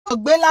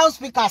gbé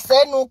loudspeaker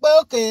sẹ́nu pé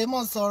okay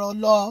mo sọ̀rọ̀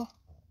lọ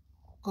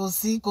kò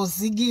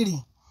sí gìrì.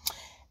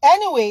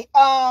 Anyway,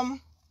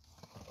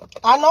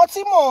 àná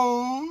tí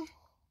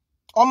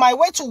on my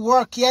way to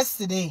work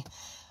yesterday,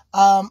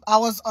 I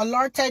was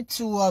alerted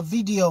to a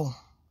video.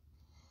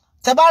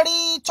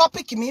 Tebari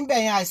topic mi nbe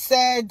yẹn, I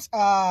said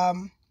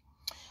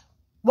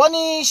wọ́n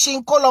ní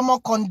Shinkolomo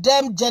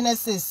condemn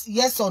Genesis,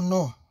 yes or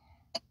no?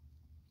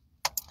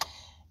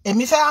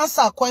 Èmi fẹ́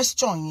answer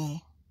question yẹn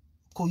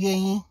kò yé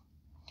yín.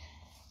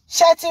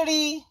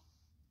 Shetiri,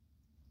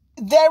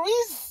 there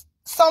is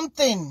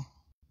something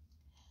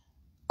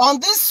on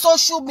this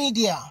social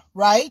media,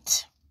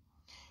 right?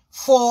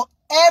 For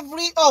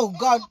every, oh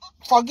God,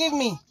 forgive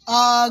me.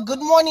 Good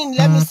morning.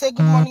 Let me say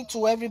good morning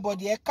to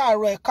everybody. Ẹ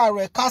káàárọ̀, ẹ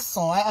káàárọ̀, ẹ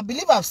káàsán. I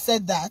believe I've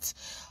said that.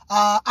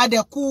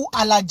 Adeku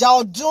alaja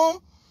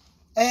ọdún.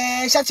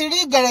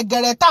 Shetiri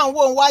gẹ̀rẹ̀gẹ̀rẹ̀ tá ń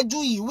wò níwájú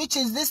yìí, which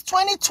is this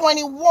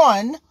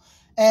 2021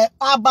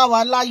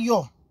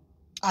 Abawalayo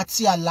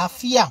àti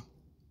àlàáfíà.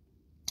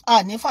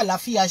 Ní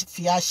fàlàáfíà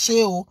fìyà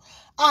ṣe o.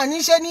 Ní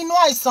ṣe nínú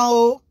àìsàn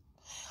o.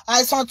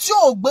 Àìsàn tí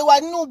ò gbé wa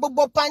nínú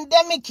gbogbo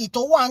pandemic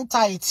tó wà ń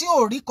ta tí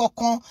ò rí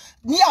kankan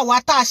ní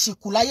àwa tá a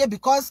ṣìkù láyé,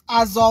 because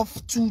as of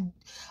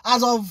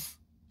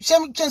ṣé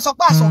kí n sọ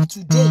pé as of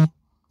today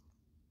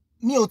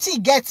mi ò tí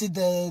get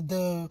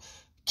the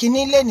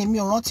kíní lẹ́ni, mi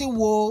ò rántí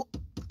wo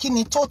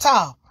kíní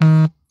total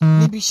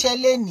níbi iṣẹ́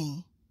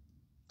lẹ́ni.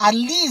 At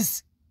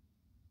least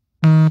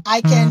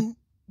I can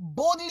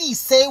boldly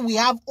say we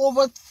have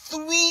over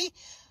 3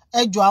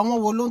 ẹjọ́ àwọn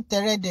wo ló ń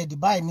tẹrẹ dẹ̀dì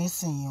báyìí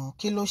nísìnyí o,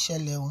 kí ló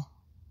ṣẹlẹ̀ o.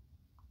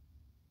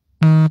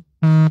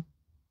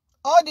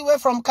 All the way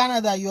from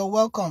Canada, you're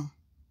welcome.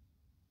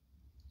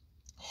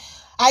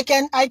 I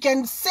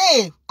can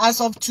say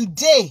as of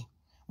today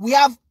we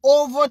have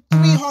over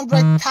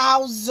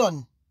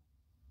 300,000,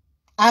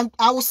 and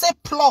I will say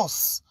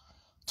plus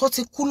tó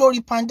ti kú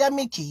lórí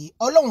pandemic yìí.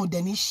 Ọlọ́run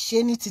dẹ̀ ní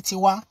ṣe ní titi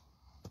wa.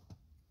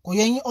 Kò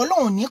yé yín,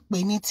 Ọlọ́run ní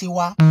pè ní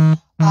tiwa.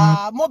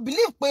 Mo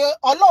believe pé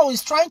Ọlọ́run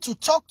is trying to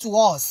talk to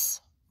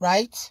us,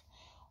 right?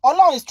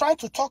 Ọlọ́run is trying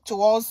to talk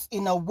to us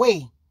in a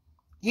way.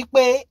 Yí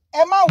pé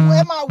ẹ máa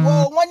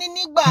wo wọ́n ní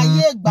nígbà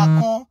ayé ìgbà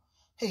kan,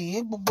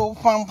 gbogbo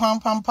pam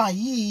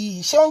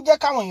yìí ṣé ó ń jẹ́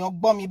káwọn èèyàn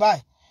gbọ́ mi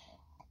báyìí.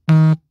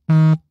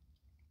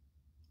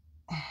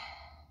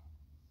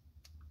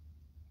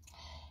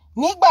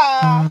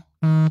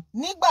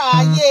 Nígbà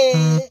ayé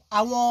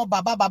àwọn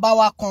bàbá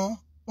wa kan,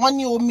 wọ́n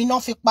ní omi náà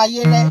fi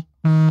payé rẹ́.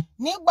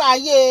 Nígbà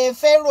ayé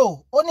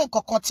Pharaoh, ó ní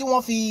nǹkan kan tí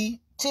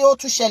ó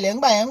tún ṣẹlẹ̀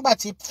nígbà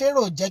tí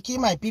Pharaoh jẹ́ kí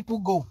my people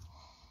go.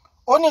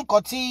 Ó ní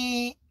nǹkan tí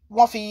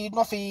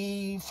wọ́n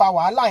fi fa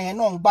wàhálà yẹn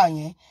náà gbà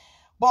yẹn.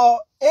 But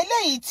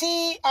eléyìí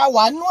tí a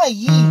wà nú ẹ̀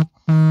yìí,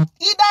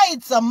 either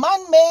it's a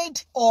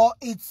man-made or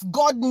it's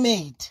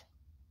God-made.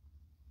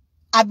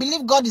 I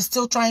believe God is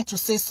still trying to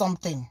say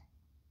something.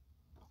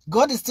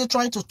 God is still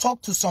trying to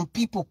talk to some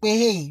people.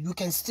 Hey, you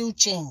can still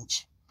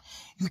change.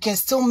 You can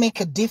still make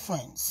a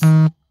difference.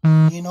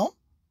 You know?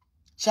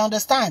 She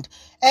understand?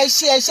 Ẹ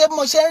ṣé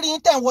mo ṣe rí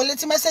tẹ́ wọlé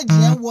tí message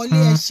yẹn wọlé,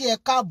 ẹ ṣé ẹ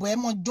káàbọ̀, ẹ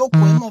mọ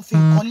jókòó, ẹ mọ fi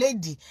nǹkan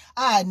lédì.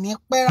 Ní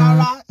pẹ́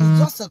rárá. It's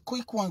just a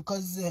quick one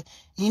because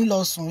in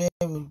lọ sùn rẹ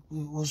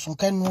òsùn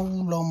kẹ́nu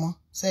wú lọ́mọ.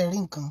 Ṣé rí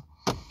nǹkan.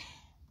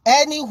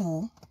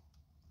 Anywho,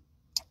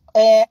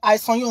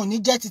 àìsàn yóò ní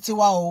jẹ́ títí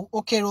wa o,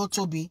 ó kéré ó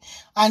tóbi.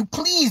 And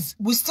please,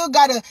 we still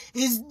gotta,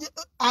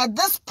 at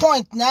this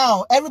point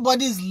now,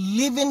 everybody is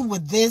living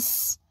with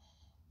this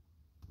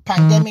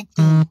pandemic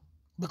thing,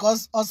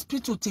 because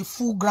hospital to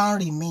full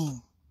ground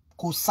remain.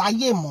 Kò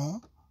sáyè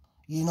mọ́,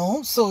 you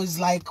know, so it's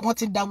like wọ́n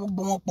ti dá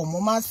gbogbo wọn pọ̀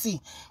mọ́ máa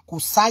sì kò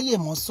sáyè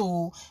mọ́,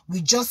 so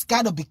we just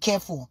gotta be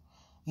careful,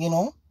 you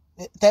know.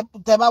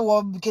 Tẹ́ bá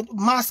wọ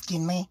mask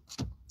ní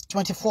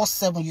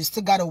 24/7, you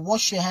still gotta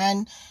wash your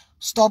hand.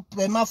 Stop,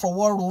 ẹ má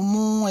fọwọ́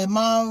romú, ẹ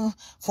má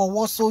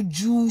fọwọ́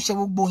sójú, ṣe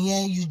gbogbo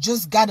yẹn. You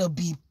just gotta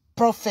be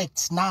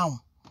perfect now.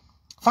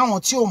 Fáwọn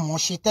tí ò mọ̀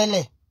ṣe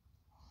tẹ́lẹ̀.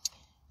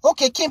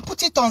 Okay, can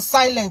put it on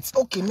silent.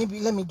 Okay, maybe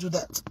let me do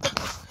that.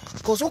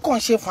 Because who can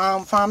share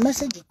fan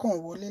message kan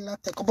wọlé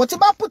látẹ̀kọ́. But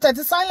if I put it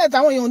on silent,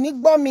 I want you to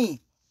gbọ́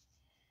me.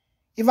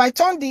 If I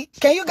turn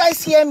can you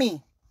guys hear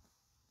me?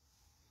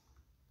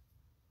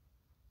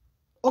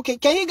 Okay,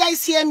 can you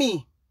guys hear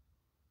me?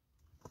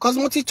 Because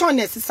mo ti turn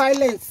it to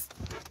silence.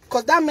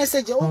 Because that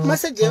message kan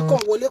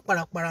wọlé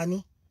parapara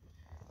ni.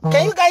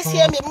 Can you guys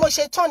hear me? Mo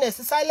ṣe turn it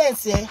to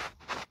silence here.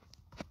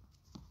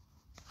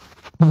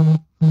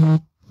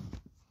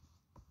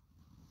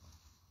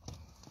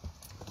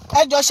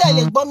 Ẹ jọ̀ọ́ ṣé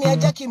lè gbọ́ mi, ẹ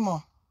jẹ́ kí n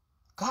mọ̀.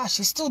 Gosh,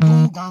 she's still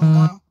doing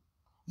gang.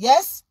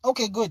 Yes?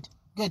 Okay, good.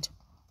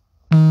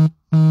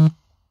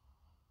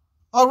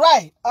 All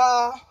right.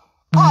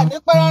 Ní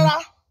pẹ́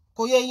rárá.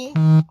 Kò yé yín.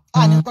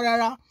 Ní pẹ́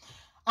rárá.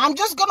 I'm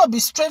just going to be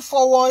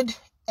straightforward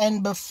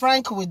and be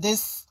frank with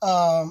this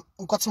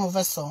nǹkan tí mo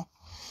fẹ́ sọ.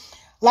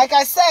 Like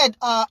I said,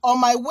 on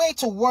my way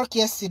to work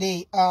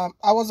yesterday,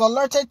 I was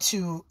alerted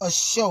to a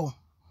show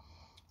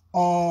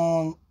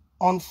on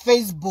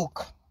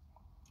Facebook.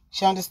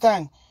 You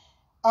understand?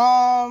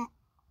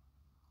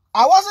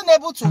 I wasn't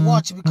able to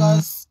watch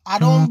because I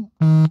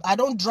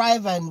don't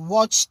drive and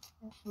watch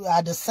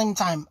at the same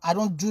time. I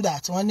don't do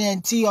that. When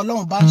enti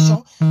Ọlọ́run bá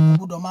ńṣọ́,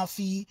 gbọ́dọ̀ máa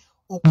fi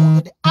okùn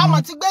gede.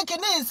 Àmọ́ tí gbé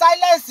kíní in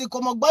silence kò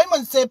mọ̀ gbọ́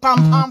ìmọ̀ say pam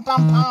pam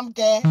pam pam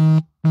ke.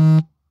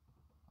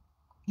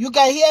 You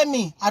can hear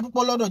me.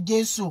 Adúpẹ́ lọ́dọ̀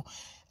Jésù.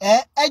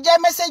 Ẹ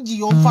jẹ́ message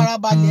yo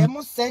farabalẹ̀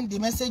mo send the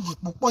message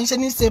púpọ̀ nse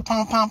ni say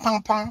pam pam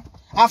pam pam.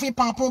 A fi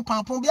pam pam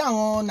pam pam bí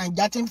àwọn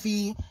Naija tin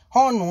fi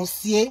horn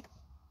sie.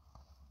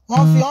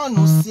 Wọ́n fi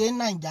horn sie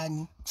Naija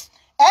ni.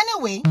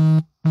 Anyway,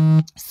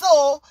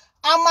 so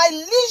at my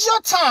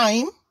leisure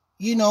time,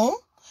 you know,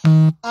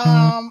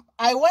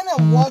 I went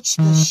and watched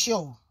the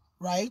show,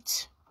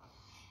 right?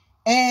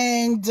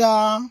 And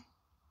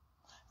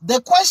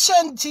the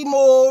question tí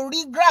mo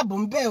rí grab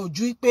ńbẹ̀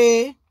ojú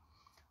pé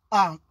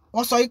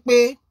wọ́n sọ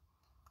pé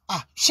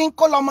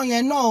Shinkolomo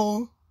yẹn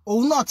náà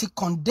òun náà ti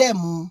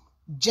condemn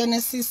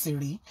Genesis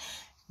rí,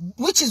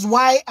 which is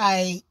why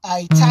I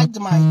tagged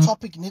my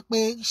topic ní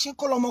pé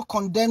Shinkolomo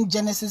condemn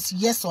Genesis,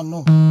 yes or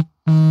no?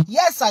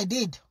 Yes, I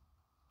did.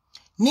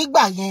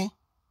 Nígbà yẹn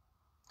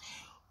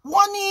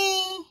wọ́n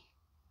ní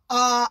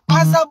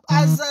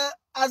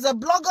as a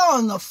blogger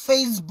on a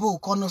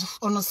Facebook,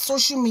 on a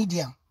social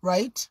media,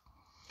 right?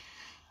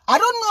 I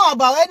don't know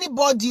about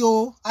anybody,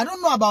 I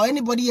don't know about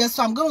anybody else,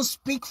 so I'm going to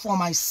speak for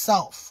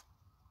myself.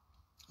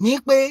 Ní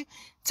pé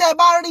tẹ́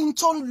bá rí n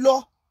tó ń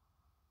lọ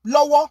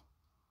lọ́wọ́,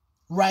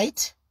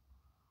 right?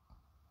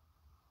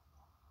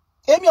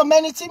 Èmi ò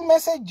mẹ́ni tí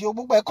message o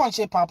gbogbo ẹ̀ kàn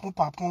ṣe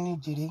pàpùn ní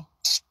jèrè.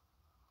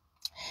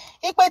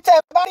 Ipe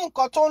tẹ́ bá rí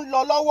nǹkan tó ń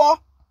lọ lọ́wọ́,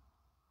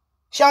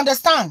 she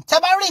understand? Tẹ́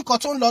bá rí nǹkan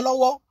tó ń lọ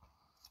lọ́wọ́,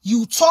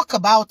 you talk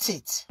about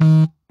it.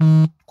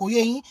 Kò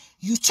yé yín?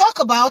 You talk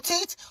about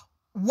it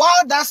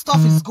while that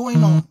stuff is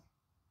going on.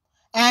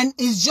 And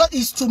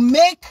it's to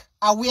make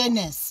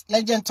awareness.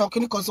 Legend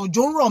talking because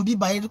ojo ń rọ̀ bí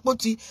báyìí pé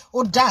tí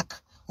ó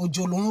dark,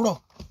 ojo ló ń rọ̀.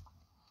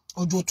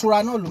 Ojo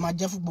tura náà ló máa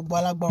jẹ́ fún gbogbo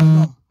alágbára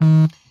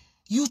náà.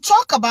 You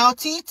talk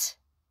about it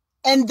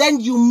and then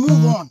you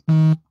move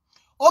on.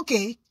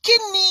 Okay, kí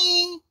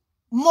ni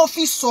mo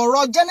fi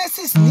sọ̀rọ̀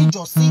Genesis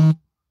níjọ́sí?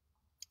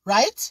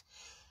 Right?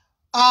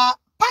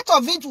 Part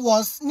of it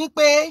was ní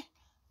pé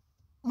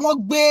wọ́n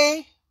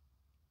gbé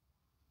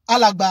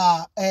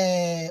alàgbà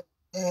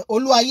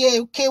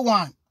Olúwayé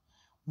K1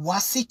 wá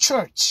sí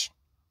church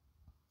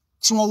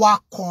tí wọ́n wá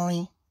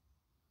kọrin.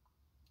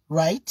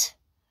 Right?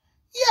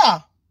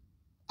 Yeah,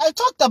 I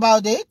talked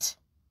about it.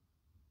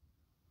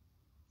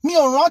 Mi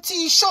ò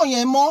rántí show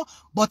yẹn mọ́,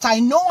 but I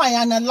know I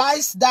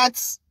analyzed that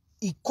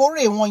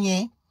ìkórè wọn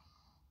yẹn,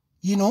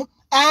 you know.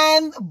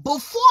 And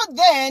before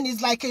then,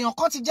 it's like èèyàn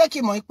kan ti jẹ́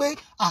kí mọ̀ pé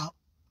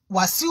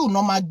Wàsíù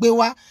náà máa gbé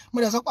wá.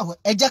 Mo dẹ̀ sọ pé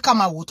ẹ jẹ́ ká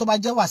máa wò tó bá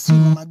jẹ́ Wàsíù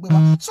náà máa gbé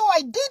wá. So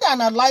I did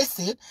analyze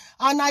it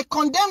and I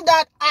condemned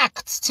that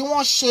act tí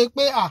wọ́n ṣe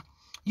pé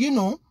you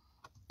know,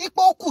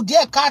 ipò ó kù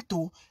díẹ̀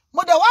káàtó.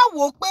 Mo dẹ̀ wá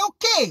wò pé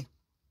okay,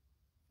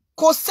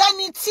 kò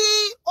sẹ́ni tí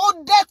ó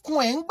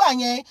dẹ́kun ẹ̀ ńgbà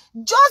yẹn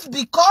just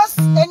because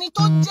ẹni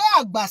tó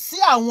jẹ́ àgbà sí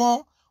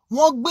àwọn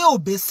wọ́n gbé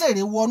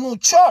òbésèré wọnú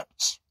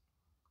church.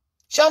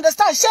 She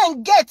understand? She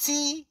ń get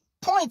the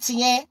point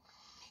yẹn.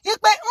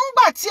 Ipe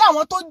ńgbà tí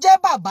àwọn tó jẹ́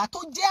bàbá tó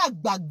jẹ́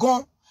àgbà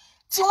gan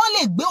tí wọ́n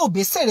lè gbé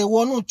òbésèré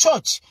wọnú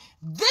church,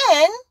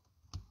 then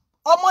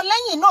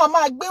ọmọlẹ́yìn náà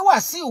máa gbé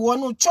Wàsíù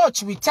wọnú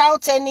church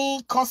without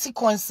any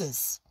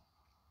consequences.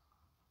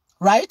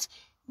 Right?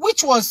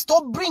 Which was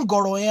to bring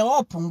ọ̀rọ̀ yẹn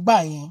up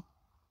ńgbà yẹn.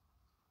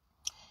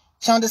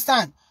 She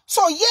understand?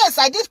 So yes,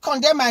 I did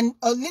condemn and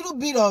a little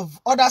bit of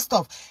other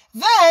stuff.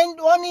 Then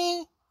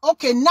only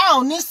okay,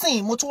 now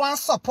nísìn mo tún wá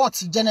support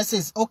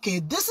Genesis. Okay,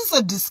 this is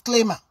a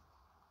disclaimer.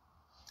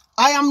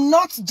 I am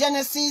not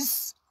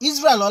Genesis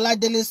Israel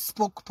Oladele's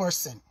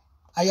spokesperson.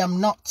 I am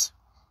not.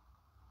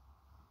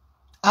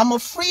 I'm a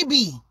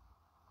freebie.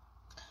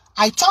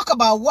 I talk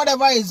about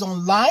whatever is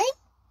online.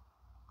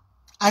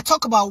 I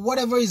talk about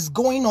whatever is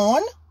going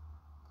on.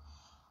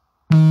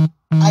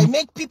 I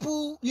make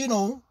people, you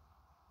know,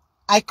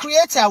 I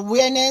create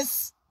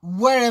awareness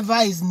wherever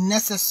is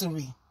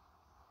necessary.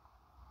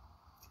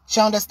 She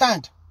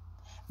understand?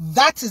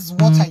 That is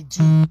what I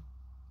do.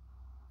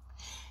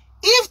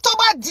 If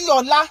toba di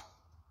ọ̀la,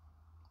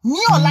 ní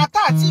ọ̀la tá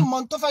àti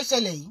mọ̀ tó fẹ́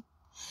ṣẹlẹ̀ yìí,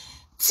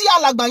 tí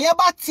alàgbà yẹn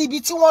bá ti ibi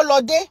tí wọ́n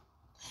lọ dé,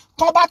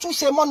 tó bá tún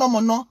ṣe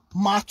mọ̀nàmọ́ná,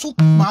 màá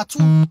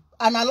tún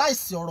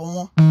analyze ọ̀rọ̀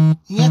wọn.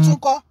 Ìyẹn tún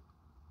kọ́.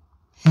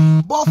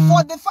 But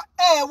for the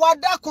wá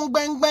dákun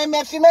gbẹngbẹng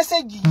me fi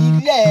message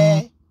yìí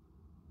lẹ̀.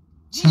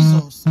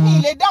 Jesus, me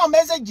lay down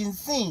message in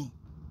sin.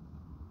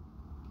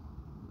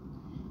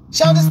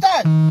 She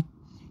understand?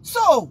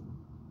 So,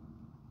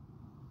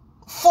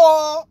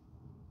 for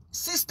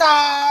Sister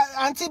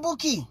Auntie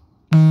Bukky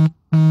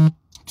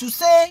to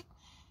say,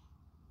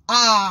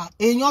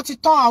 èèyàn ti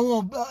tán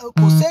àwọn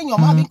kò séèyàn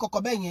má bí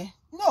kọ̀kọ̀ bẹ́ẹ̀ yẹn.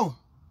 No.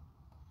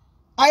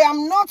 I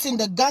am not in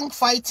the gang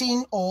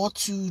fighting or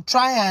to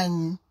try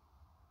and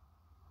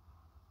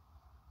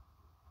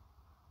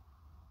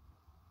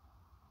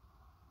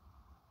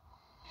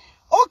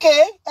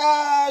okay,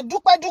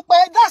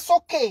 dúpẹ́, that's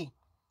okay.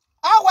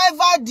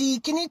 However, the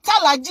kini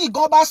talaji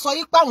gan bá sọ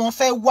yí pé àwọn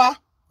fẹ́ wá,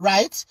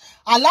 right?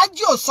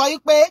 Alhaji ò sọ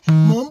pé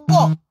mo ń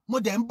bọ̀, mo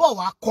dẹ̀ ń bọ̀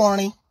wá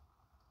kọrin.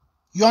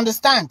 You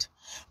understand?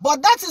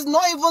 But that is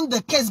not even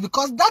the case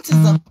because that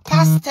is a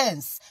past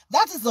tense.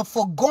 That is a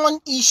foregone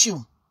issue.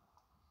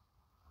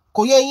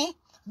 Kò yé yín?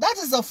 That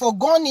is a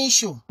foregone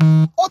issue.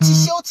 Ó ti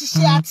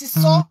ṣe, àti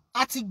sọ,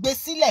 àti gbé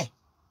sílẹ̀.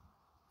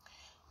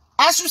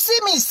 As you see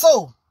me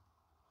so,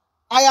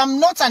 I am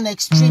not an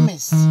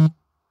extremist.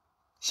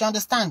 You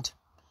understand?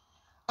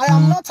 I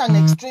am not an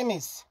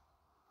extremist.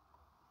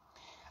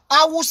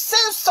 I will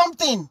say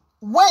something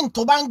when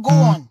tó bá ń go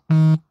on.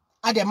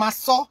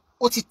 Ademaso,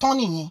 ó ti tán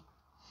nìyẹn.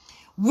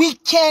 We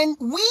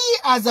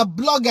as a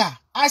blogger,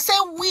 I say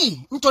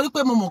we, nítorí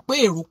pé mo mọ̀ pé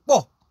èrò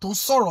pọ̀ tó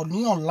sọ̀rọ̀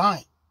ní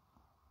online.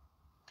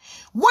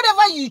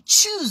 Whatever you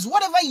choose,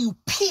 whatever you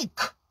pick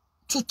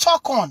to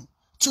talk on,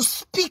 to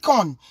speak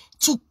on,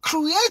 to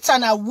create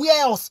an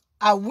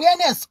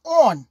awareness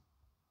on,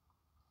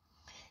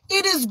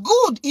 it is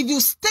good if you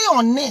stay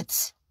on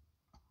it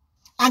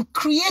and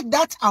create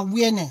that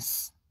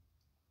awareness.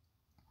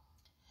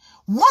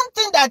 One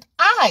thing that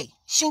I,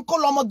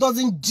 Shinkolomo,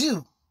 doesn't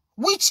do,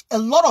 which a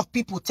lot of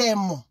people tell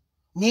me,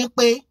 ni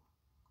pé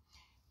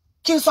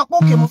kí n sọ pé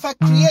okay, mo fẹ́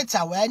create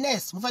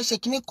awareness, mo fẹ́ ṣe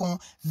kíní kan,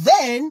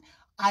 then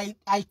I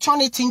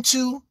turn it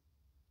into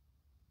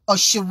a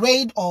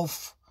charade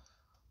of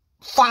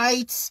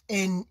fights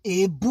and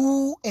a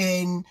boo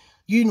and,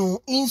 you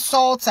know,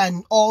 insults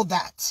and all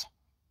that.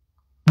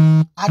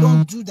 I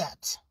don't do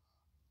that.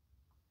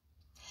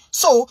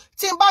 So,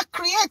 tí n bá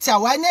create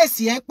awareness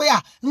yẹn pé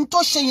n tó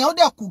ṣe yẹn ó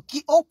dẹ̀ kù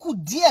kí ó kù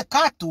díẹ̀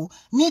káàtó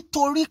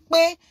nítorí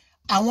pé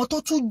àwọn tó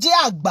tún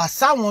jẹ́ àgbà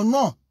sáwọn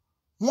náà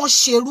wọ́n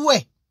ṣerú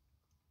ẹ̀.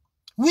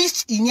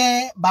 Which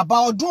ìyẹn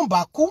bàbá ọdún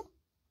Bukky.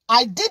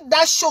 I did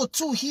that show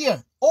too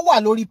here. Ó wà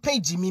lórí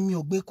page mi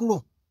ò gbé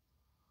kúrò.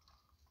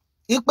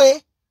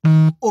 Ipe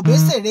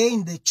Obesere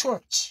in the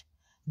church.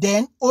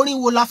 Then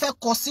orin wo la fẹ́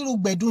kọ sírú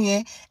gbẹ̀dú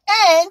yẹn.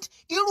 And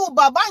irú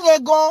bàbá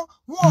yẹn gan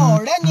wọn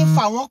ọ̀rẹ́ ní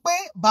fà wọ́n pé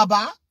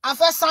bàbá a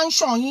fẹ́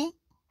sanction yín.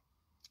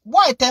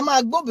 Why tẹ́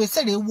máa gbé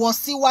Obesere wọ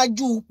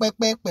síwájú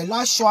pẹpẹ pẹ̀lú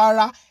aṣọ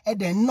ara ẹ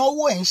dẹ̀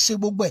náwó ẹ̀ ń ṣe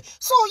gbogbo ẹ̀.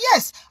 So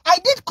yes, I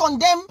did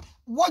condemn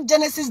what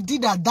Genesis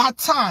did at that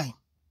time.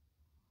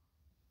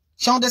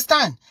 You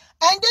understand?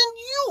 And then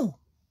you,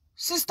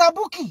 Sister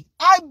Bukky,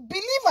 I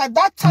believe at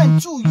that time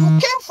too, you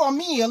came for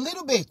me a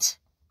little bit.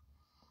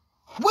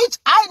 Which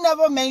I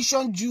never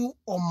mentioned you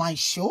on my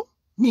show.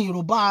 Mi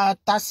Yoruba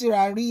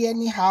Tasirari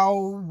anyhow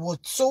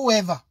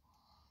whatsoever.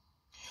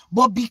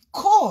 But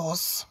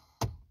because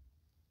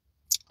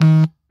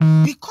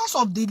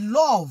of the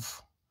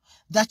love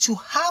that you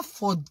have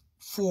for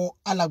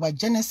Alagba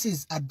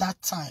Genesis at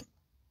that time,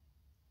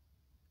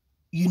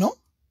 you know,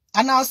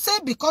 and I'll say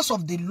because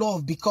of the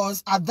love,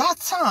 because at that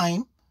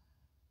time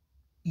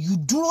you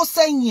dúró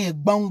sẹ́yìn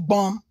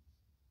gbọ̀ngbọ̀n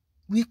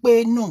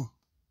wípé no,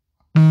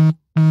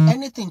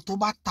 anything tó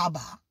bá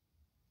tàbá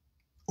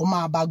ó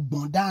máa bá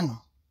gbọ̀n dànù,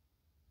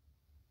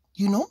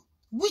 you know,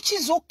 which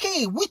is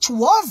okay, which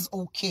was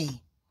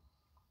okay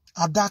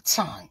at that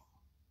time.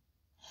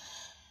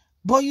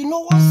 But you know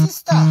what,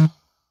 sister?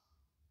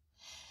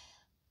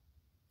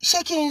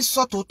 Ṣé kí n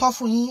sọ tòótọ́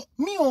fún yín?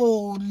 Mi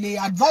ò lè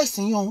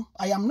advising you.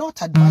 I am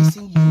not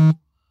advising you.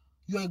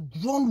 You're a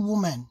grown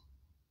woman.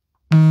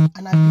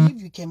 And I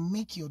believe you can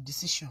make your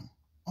decision,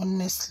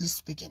 honestly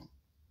speaking.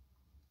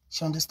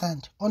 You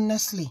understand?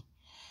 Honestly.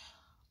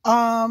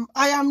 I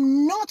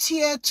am not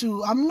here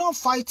to, I'm not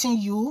fighting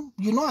you.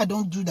 You know I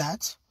don't do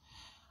that.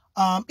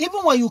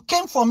 Even when you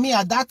came for me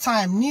at that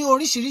time, ní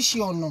oríṣiríṣi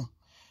ọ̀nà,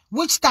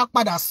 which tá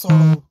padà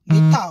sọ̀rọ̀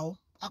later,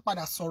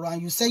 padà sọ̀rọ̀,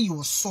 and you said you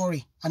were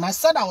sorry. And I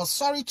said I was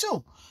sorry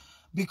too.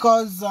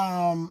 Because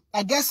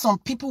I guess some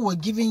people were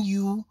giving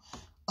you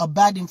a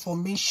bad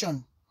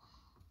information.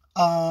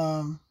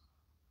 I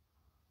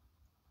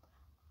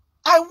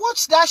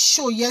watched that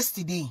show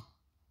yesterday,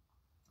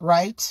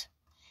 right?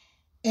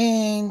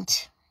 And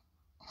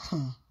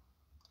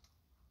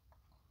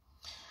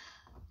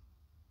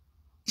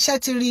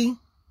Shetiri,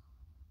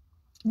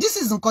 this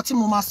is nǹkan tí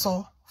mo máa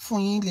sọ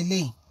fún yín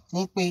lélẹ̀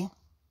ní pé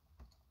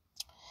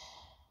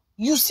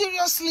you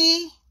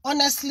seriously,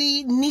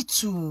 honestly need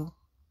to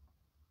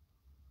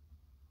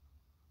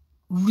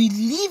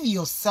relieve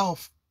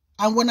yourself.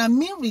 And when I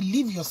mean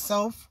relieve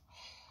yourself,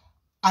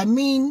 I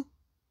mean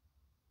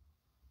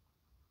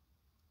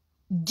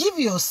give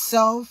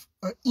yourself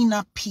an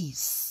inner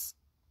peace.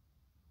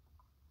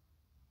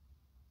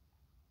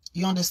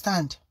 You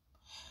understand?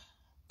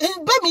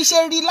 Because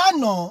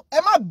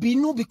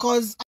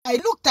I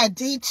looked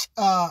at it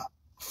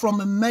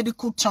from a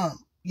medical term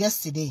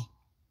yesterday.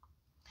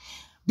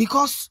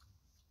 Because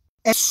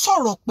ẹ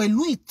sọ̀rọ̀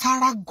pẹ̀lú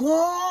ìtara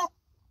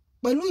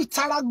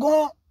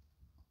gan.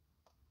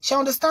 She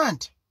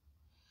understand?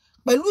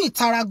 Pẹ̀lú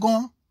ìtara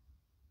gan.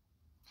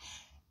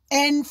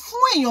 And fún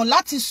èèyàn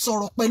láti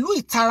sọ̀rọ̀ pẹ̀lú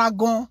ìtara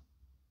gan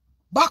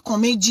bákan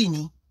méjì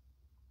ni.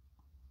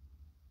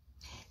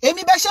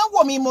 Èmi bẹ́ ṣe ń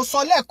wò mí mo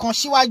sọ lẹ́ẹ̀kan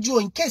síwájú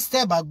in case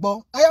tẹ́ bá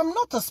gbọ́. I am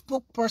not a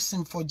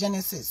spokesperson for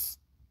Genesis.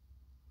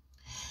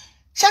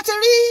 Ṣé ti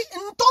rí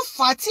n tó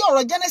fà tí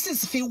ọ̀rọ̀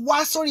Genesis fi wá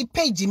sórí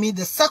page mi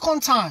the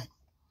second time.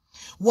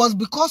 was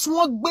because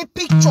wọ́n gbé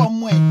picture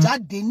ọmọ ẹ̀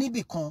jáde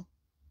níbì kan.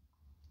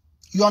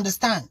 You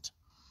understand?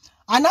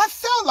 And I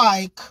felt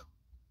like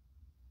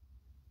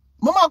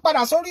Mama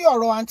padà sórí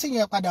ọ̀rọ̀ àǹtí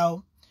yẹn padà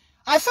o.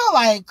 I felt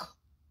like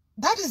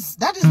that is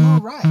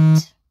not right.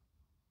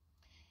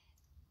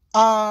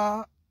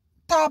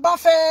 Tá bá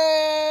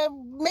fẹ́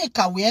make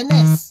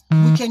awareness,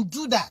 we can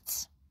do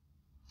that.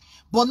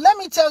 But let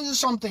me tell you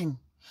something.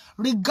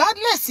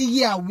 Regardless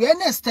iye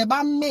awareness tẹ́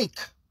bá make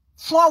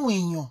fún àwọn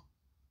èèyàn,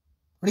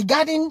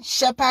 regarding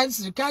shepherds,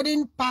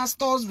 regarding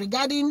pastors,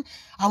 regarding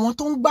àwọn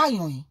tó ń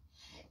gbàyàn yìí,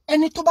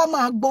 ẹni tó bá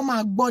máa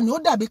gbọ́ ni. Ó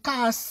dàbí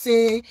ká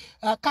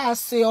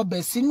ṣe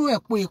ọbẹ̀ sínú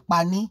ẹ̀pọ̀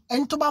ìpàní.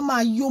 Ẹni tó bá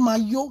máa yó máa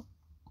yó.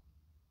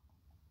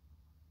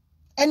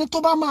 Ẹni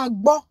tó bá máa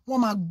gbọ́ wọ́n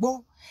máa gbọ́.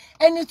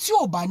 Ẹni tí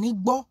ò bá ní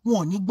gbọ́ wọn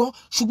ò ní gbọ́.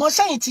 Ṣùgbọ́n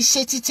sẹ́yìn ti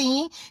ṣe títí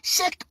yín,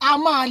 ṣé a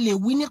máa lè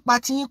wí nípa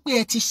tí yín pé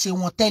ẹ ti ṣe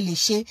wọ́n tẹ́ lè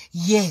ṣe?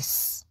 Yes.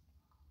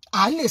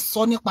 A lè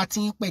sọ nípa tí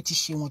yín pé ẹ ti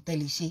ṣe wọ́n tẹ́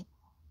lè ṣe.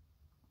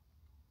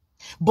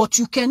 But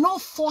you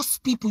cannot force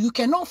people. You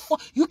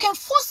can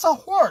force a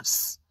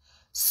horse.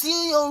 Sí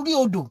orí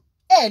odò.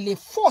 Ẹ lè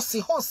force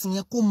horse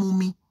yẹn kó mu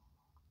mi.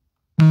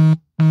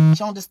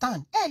 You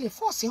understand? Ẹ lè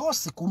force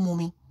horse kó mu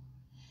mi.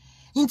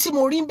 In tí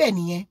mo rí ńbẹ̀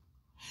nìyẹn.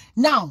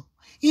 Now,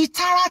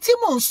 ìtara tí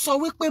mò ń sọ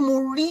wípé mo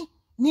rí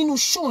nínú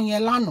show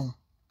yẹn lánàá.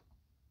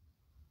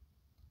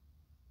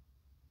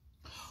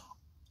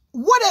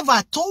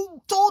 Whatever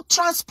to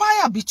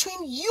transpire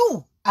between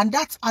you and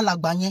that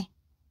alàgbà yẹn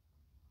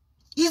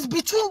is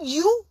between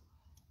you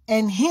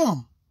and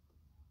him.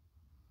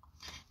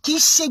 Kì í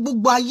ṣe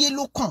gbogbo ayé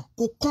ló kàn,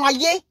 kò kàn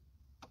ayé.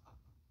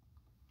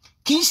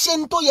 Kì í ṣe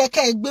n tó yẹ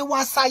ká ẹ gbé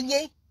wá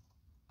sáyé.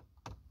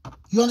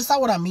 You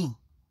understand what I mean?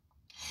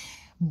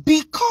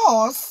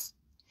 Because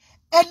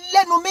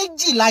ẹlẹ́nu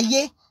méjì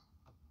láyé.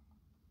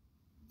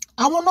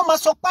 Àwọn náà máa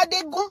sọ pé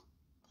Adégún.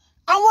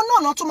 Àwọn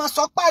náà tún máa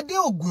sọ pé Adé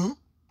Ògún.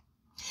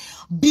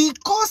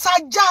 Because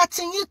ajá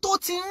tiyín tó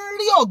ti ń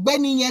rí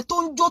ọ̀gbẹ́ni yẹn tó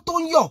ń jó tó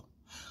ń yọ̀,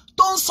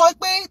 tó ń sọ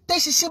pé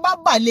tẹ́ṣiṣẹ́ bá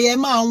balẹ̀ ẹ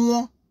máa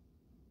wọn.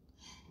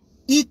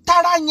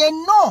 Ìtara yẹn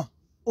náà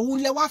òun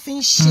lẹ wá fi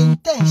ń ṣe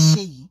tẹ́ ń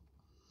ṣe yìí.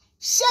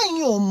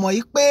 Ṣẹ́yìn ò mọ̀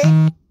wípé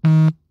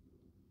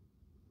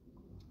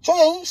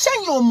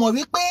ṣẹ́yìn ò mọ̀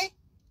wípé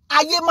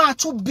ayé máa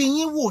tún bí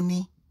yín wò ni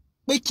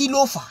pé kí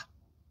ló fà?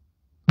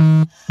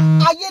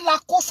 Ayé la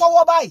kó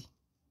sọ́wọ́ báyìí,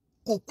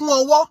 kò kún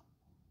ọwọ́.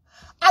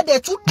 A dẹ̀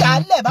tún dà á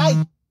lẹ̀ báyìí,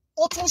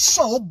 ó tún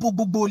ṣàn ó bo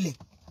gbogbo lẹ̀.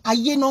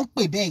 Ayé náà ń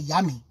pè bẹ́ẹ̀ ìyá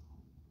mi.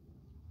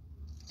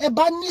 Ẹ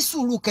bá ní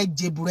sùúrù kẹ́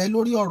jèbùrẹ́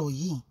lórí ọ̀rọ̀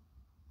yìí.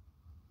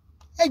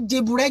 Ẹ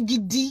jèbùrẹ́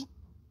gidi.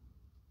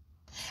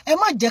 Ẹ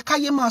má jẹ́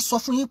káyé máa sọ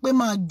fún yín pé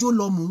máa jó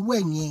lọ mú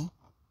wẹ̀ yẹn.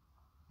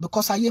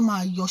 Because ayé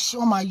máa yọ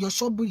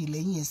ṣọ́bìrì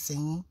lẹ́yìn ẹsẹ̀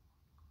yín.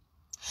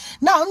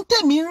 Now,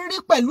 ntẹ̀mí rí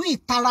pẹ̀lú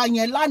ìtara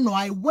yẹn lánàá,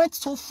 I went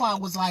so far, I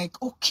was like,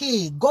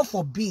 okay, God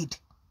forbid.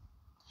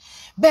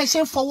 Bẹ́ẹ̀ ṣe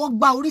ń fọwọ́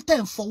gbá orí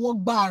tẹ̀ ń fọwọ́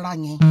gbá ara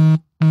yẹn.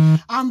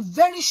 I'm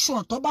very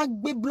sure tó bá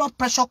gbé blood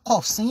pressure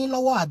cuff sí yín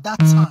lọ́wọ́ at that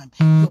time,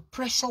 your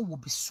pressure will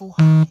be so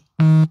high.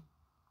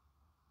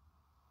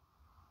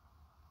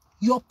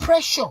 Your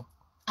pressure,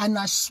 and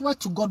I swear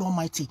to God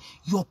Almighty,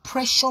 your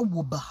pressure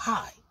will be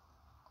high.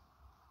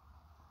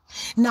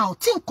 Now,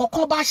 tí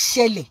nǹkankan bá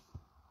ṣẹlẹ̀,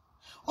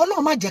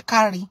 Ọlọ́run má jẹ́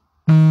ká rí.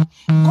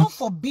 God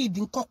forbid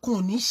nǹkankan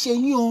ò ní ṣe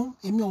yín o.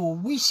 Èmi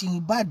ò wish yín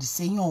bad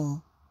ṣe yín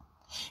o.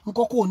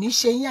 Nǹkankan ò ní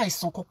ṣe yín,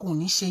 àìsàn kankan ò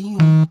ní ṣe yín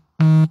o.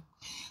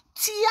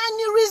 Tí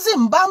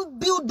aneurysm bá ń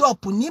build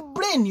up ní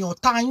brain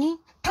ọ̀tá yín,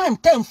 time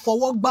tẹ́ ń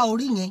fọwọ́ gbá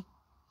orí yẹn.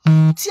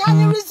 Tí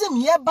aneurysm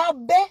yẹn bá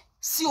bẹ́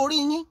sí orí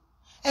yín,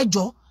 ẹ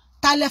jọ̀ọ́,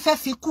 ta lẹ fẹ́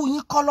fi kú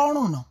yín kọ́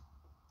lọ́rùn náà?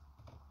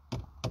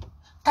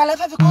 Ta lẹ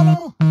fẹ́ fi kọ́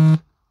lọ́rùn?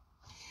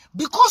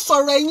 Because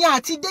ọ̀rọ̀ ẹ̀yin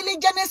àti Délé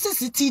Genesis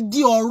ti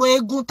di ọ̀rọ̀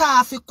egun tá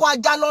a fi kọ́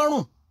ajá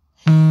lọ́rùn.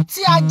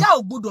 Tí ajá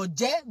ò gbọdọ̀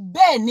jẹ́,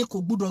 bẹ́ẹ̀ ni kò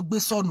gbọdọ̀ gbé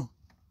sọnù.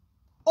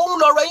 Òun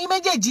lọ̀rọ̀ ẹ̀yin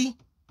méjèèjì.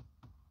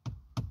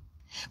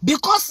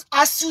 Because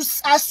as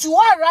you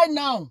are right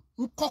now,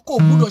 nǹkan kò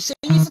gbọdọ̀ ṣe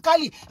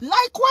physically.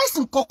 Likewise,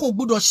 nǹkan kò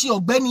gbọdọ̀ ṣe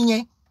ọ̀gbẹ́ni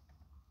yẹn.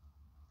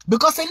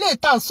 Because eléyìí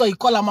tá à ń sọ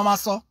ìkọlà mama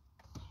sọ.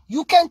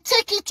 You can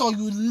take it or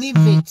you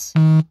leave it.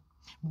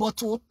 But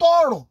òótọ́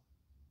ọ̀rọ̀,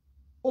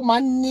 ó máa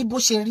ń ní bó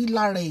ṣe rí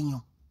lára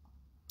èèyàn.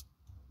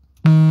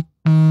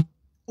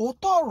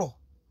 Òótọ́ ọ̀rọ̀,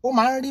 ó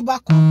máa ń rí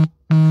bákan.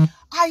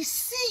 I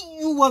see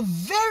you were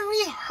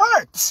very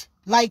hurt,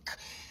 like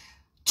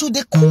to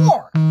the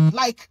core,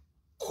 like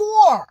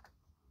core.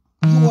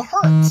 You were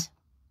hurt.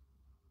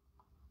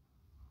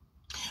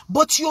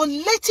 But you're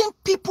letting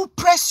people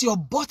press your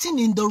button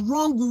in the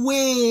wrong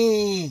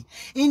way.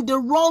 In the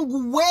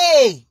wrong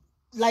way.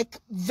 Like,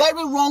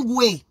 very wrong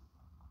way.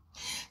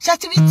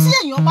 Ṣàtìrí tí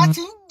èèyàn bá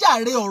ti ń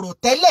jàre ọ̀rọ̀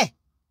tẹ́lẹ̀,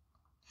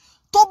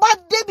 tó bá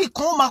débì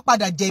kan ó máa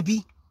padà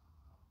jẹ̀bi.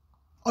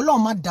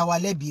 Ọlọ́run má dá wa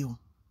lẹ́bi o,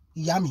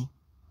 ìyá mi.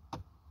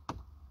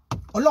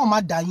 Ọlọ́run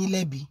má dá yín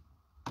lẹ́bi.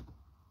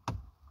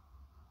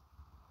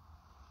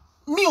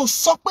 Mi ò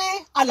sọ pé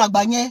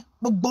alàgbà yẹn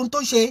gbogbo ohun tó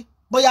ṣe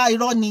bóyá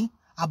irọ́ ni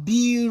àbí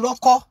irọ́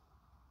kọ́.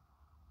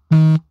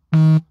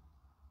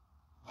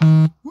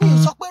 Mi ò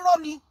sọ pé irọ́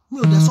ni, mi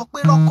ò dẹ̀ sọ pé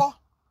irọ́ kọ́.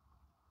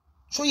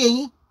 Ṣóyé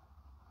yín?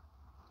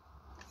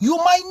 You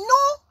might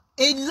know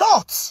a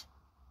lot.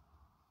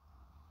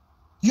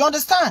 You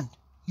understand?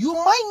 You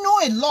might know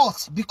a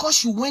lot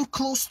because you went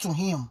close to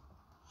him.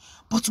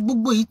 But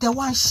gbogbo ite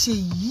wan ṣe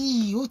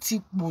yìí ó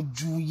ti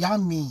pọ̀jù ìyá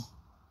mi.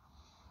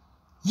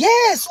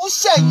 Yes, ó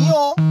ṣẹ̀yìn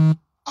o.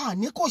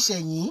 Ní kò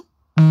ṣẹ̀yìn.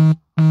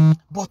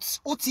 But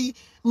ó ti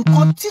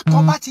nǹkan tí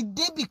kan bá ti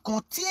débì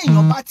kan tí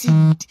èèyàn bá ti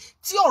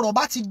tí ọ̀rọ̀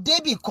bá ti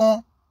débì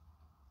kan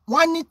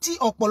wọ́n ní tí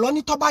ọ̀pọ̀lọ́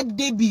ní tó bá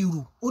débì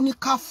ìrù ó ní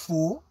ká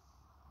fò.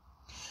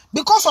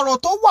 Because ọ̀rọ̀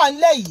tó wà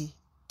ńlẹ̀ yìí,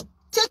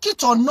 take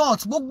it or not,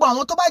 gbogbo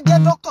àwọn tó bá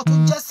jẹ́ doctor tó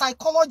jẹ́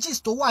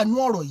psychologist tó wà nínú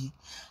ọ̀rọ̀ yìí,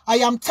 I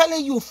am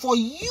telling you, for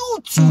you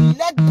to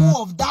let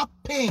go of that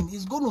pain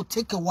is going to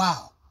take a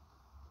while.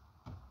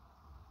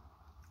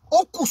 Ó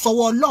kù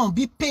sọ́wọ́ Ọlọ́run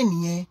bí pain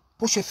yẹn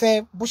bó ṣe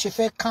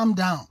fẹ́ calm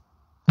down.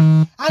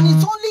 And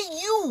it's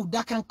only you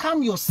that can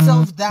calm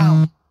yourself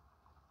down.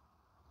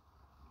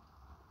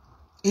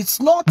 It's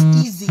not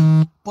easy,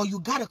 but you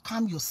got to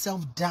calm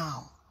yourself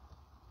down.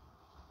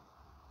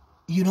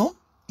 You know,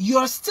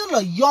 you're still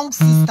a young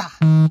sister.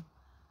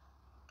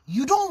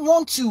 You don't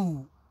want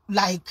to,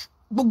 like,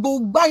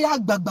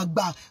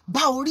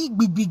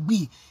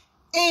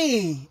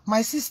 hey,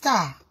 my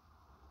sister,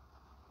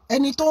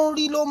 ẹni tó ń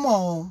rí ló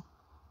mọ̀,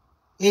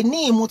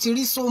 ẹni mo ti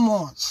rí so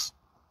much.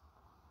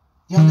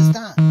 You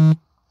understand?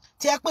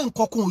 Tí ẹ pé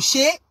nǹkan kan ò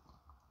ṣe,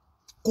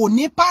 kò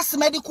ní past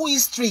medical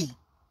history,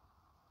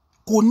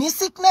 kò ní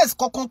sickness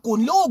kankan, kò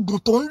ní oògùn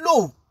tó ń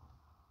lò.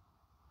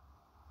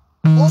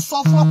 Ó sọ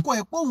fọ́kọ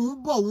ẹ̀ pé òun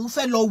bọ̀ òun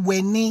fẹ́ lọ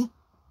wẹ̀ ni.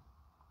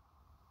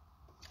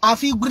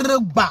 Àfi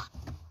gbà.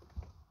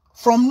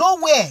 From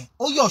nowhere,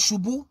 ó yọ̀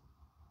ṣubú.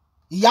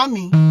 Ìyá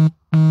mi,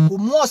 kò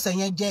mú ọ̀sẹ̀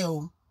yẹn jẹ́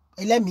o.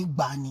 Ẹlẹ́mìí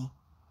gbà ni.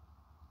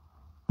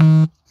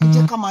 Ẹ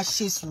jẹ́ ká máa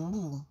ṣe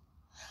sùúrù.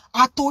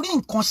 Àtorí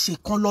nǹkan ṣe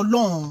kan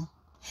lọ́lọ́run.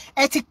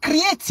 Ẹ ti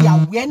create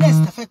awareness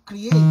tẹ́ fẹ́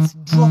create.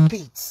 Drop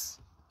it.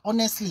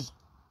 Honestly.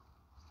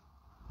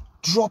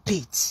 Drop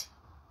it.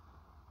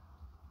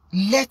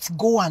 Let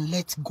go and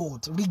let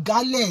God.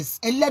 Regardless,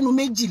 ẹlẹ́nu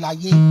méjì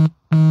láyé.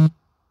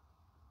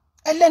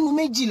 Ẹlẹ́nu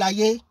méjì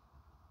láyé.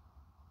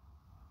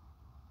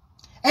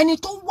 Ẹni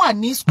tó wà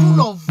ní school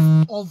of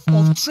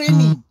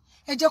training,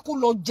 ẹ jẹ́ kó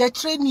lọ jẹ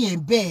training ẹ̀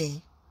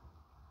bẹ́ẹ̀.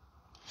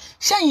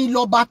 Ṣẹ́yìn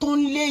lọ́ba tó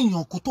ń lé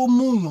èèyàn kó tó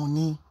mú èèyàn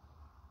ni.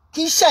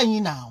 Kì í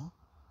ṣẹ̀yìn náà.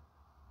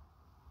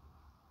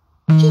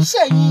 Kì í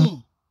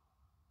ṣẹ̀yìn.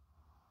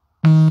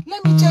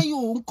 Let me tell you,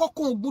 nǹkan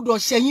kan ò gbọdọ̀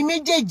ṣẹ̀yìn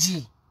méjèèjì.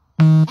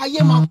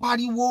 Ayé máa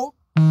pariwo,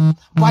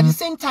 but at the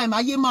same time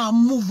ayé máa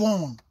move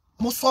on.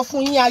 Mo sọ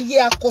fún yín, ayé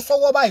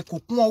akọsọ́wọ́ báyìí kò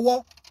kún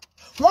ọwọ́.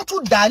 Wọ́n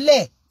tún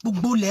dálẹ̀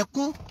gbogbo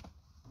lẹ́kún.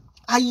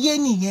 Ayé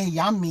nìyẹn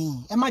ìyá mi.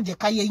 Ẹ má jẹ́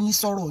káyé yín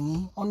sọ̀rọ̀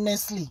yín,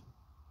 honestly.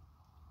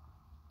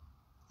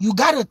 You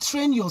gotta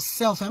train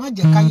yourself. Ẹ má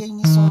jẹ́ káyé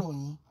yín sọ̀rọ̀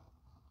yín.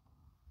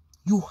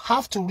 You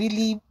have to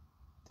really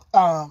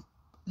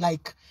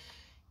like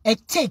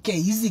take it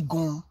easy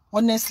gan,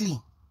 honestly.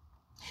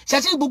 Ṣé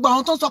gbogbo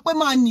àwọn tó sọ pé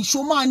máa nìṣó.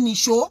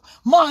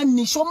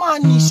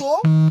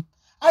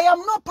 I am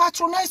not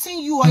patronizing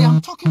you. I am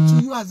talking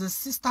to you as a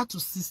sister to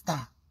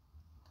sister.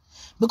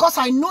 Because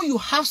I know you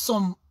have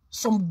some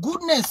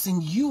goodness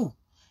in you.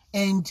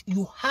 And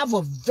you have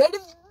a very,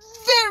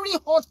 very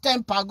hot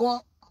temper.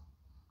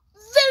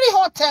 Very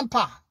hot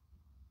temper.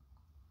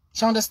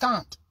 You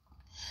understand?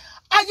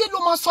 Ayé ló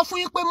máa sọ fún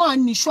yín pé máa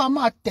nìṣó, a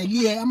máa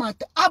tẹ̀lé ẹ, a máa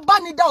tẹ̀.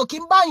 Abánidá ò kí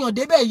ń báyàn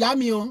débẹ̀ ìyá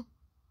mi o.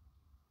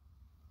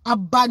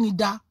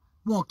 Abánidá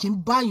wọn kì í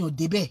báyàn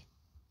débẹ̀.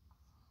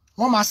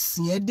 Wọ́n máa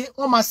sìn ẹ́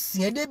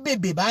dé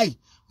bèbè báyìí.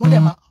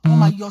 Wọ́n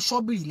máa yọ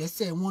ṣọ́bìrì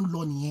lẹ́sẹ̀ wọ́n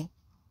lọ nìyẹn.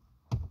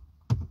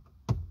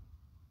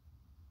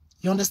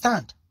 You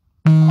understand?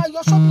 Wọ́n máa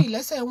yọ ṣọ́bìrì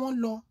lẹ́sẹ̀ wọ́n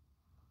lọ.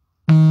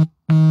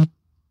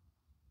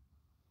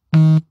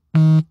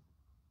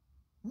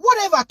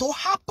 Whatever to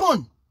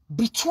happen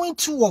between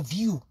two of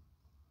you,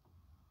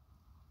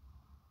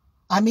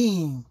 I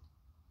mean,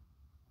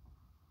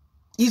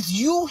 it's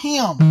you,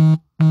 him,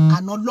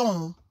 and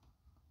alone.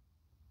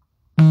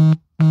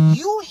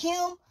 You,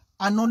 him,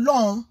 and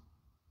alone.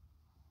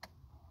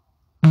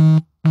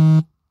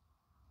 You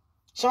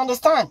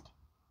understand?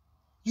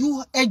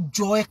 You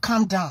enjoy,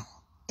 calm down.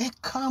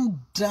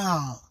 Calm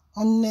down.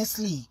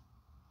 Honestly.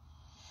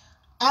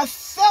 I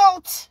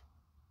felt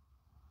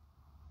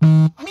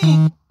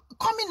me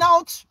coming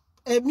out,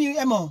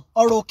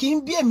 ọ̀rọ̀ kì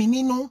í bí èmi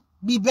nínú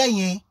bí bẹ́ẹ̀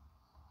yẹn.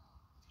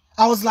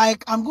 I was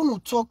like, I'm going to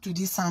talk to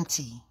this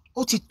auntie.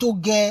 Ó ti tó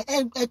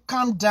gẹ́,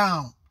 calm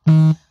down.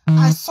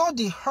 I saw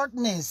the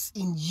hurtness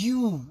in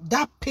you.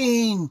 That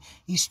pain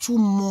is too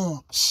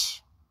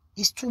much.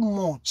 It's too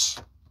much.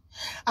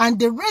 And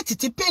the rate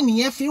ti pain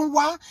yẹn fi ń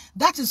wá,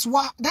 that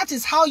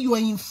is how you are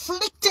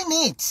inflicting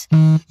it.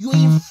 You are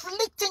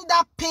inflicting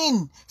that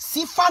pain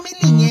sí family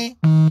yẹn.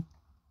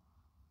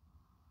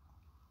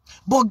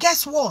 But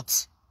guess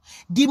what?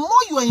 The more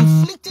you are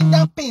inflicting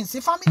that pain,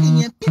 see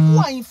family, people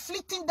are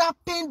inflicting that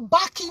pain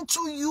back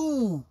into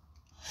you.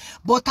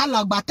 But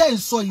alagbata en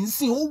so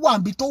insin o wa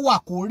nbi to wa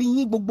ko ri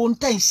yin gbogbo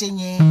nte nse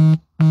yen.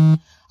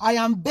 I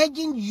am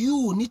begging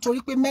you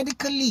nítorí pé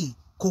medically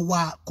kò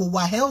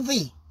wà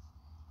healthy.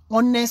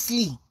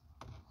 Honestly,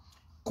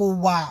 kò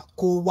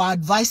wà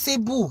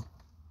advisable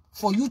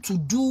for you to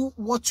do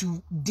what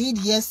you did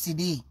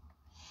yesterday.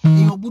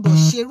 Èèyàn gbọ́dọ̀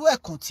ṣerú ẹ̀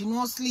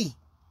continuously.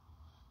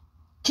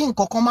 Kí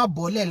nǹkan kan má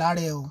bọ́lẹ̀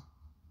lára ẹ o.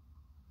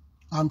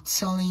 I'm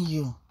telling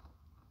you.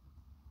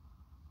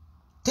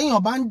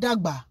 Téèyàn bá ń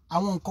dàgbà,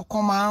 àwọn nǹkan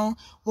kan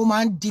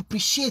máa ń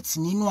depreciate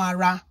nínú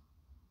ara.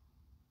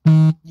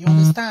 You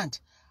understand?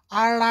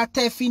 Ara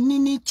tẹ́ fi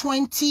ní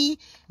 20,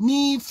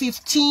 ní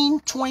 15,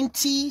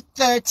 20,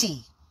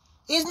 30.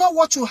 It's not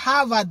what you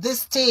have at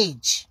this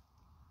stage.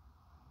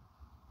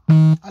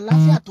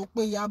 Àlàáfíà tó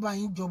pé yá bá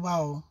yín jọba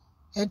o.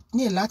 Ẹ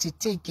ní láti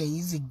take it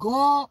easy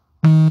gan.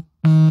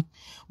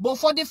 But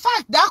for the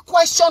fact that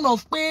question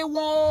of pé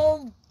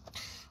wọ́n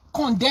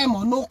condemn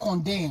or no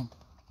condemn,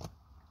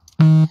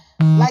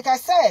 like I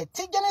said,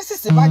 tí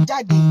Genesis bá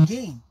jáde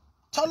again,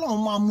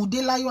 tọ́lọ́run máa mú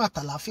dé láyọ̀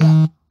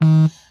àtàlàáfíà.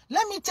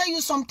 Let me tell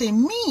you something.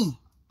 Me,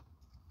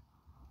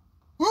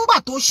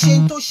 ngbà tó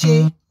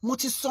ṣe, mo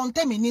ti sọ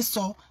ntẹ́mi ní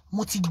sọ,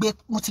 mo ti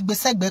gbé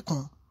sẹ́gbẹ̀ẹ́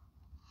kan.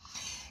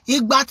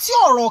 Ìgbà tí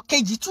ọ̀rọ̀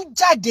kejì tún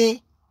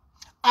jáde,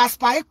 as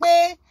per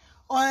pé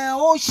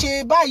ó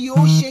ṣe báyìí,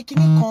 ó ṣe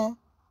kíní kan.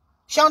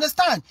 You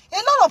understand? A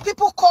lot of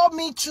people call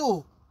me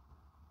too.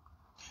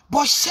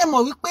 But ṣé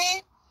mọ̀ wípé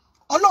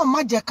Ọlọ́run má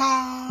jẹ́ ká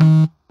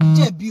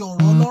jẹ̀bi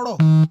ọ̀rọ̀ ọlọ́rọ̀.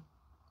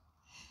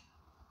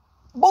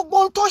 Gbogbo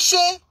ohun tó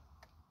ṣe,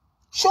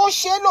 ṣó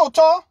ṣe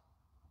lóòótọ́?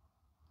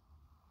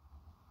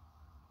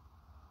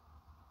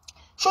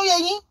 Ṣó yé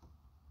yín?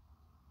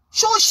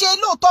 Ṣó ṣe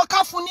lóòótọ́ ká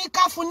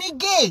fún ní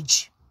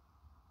gauge?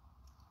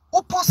 Ó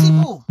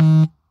possible.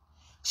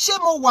 Ṣé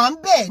mo wà ń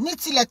bẹ̀ ní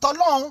tilẹ̀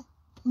tọ́lọ́run?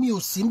 Mi ò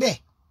sí ń bẹ̀.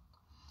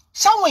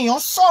 Ṣáwọn èèyàn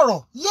sọ̀rọ̀?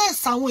 Yes,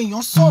 àwọn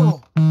èèyàn sọ̀rọ̀.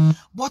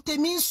 But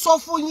èmi ń sọ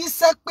fún yín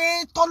sẹ́ pé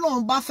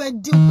tọ́lọ́run bá fẹ́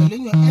deal pẹ̀lú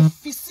èèyàn, ẹ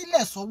fi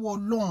sílẹ̀ sọ́wọ́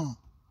Ọlọ́run.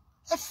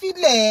 Ẹ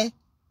filẹ̀.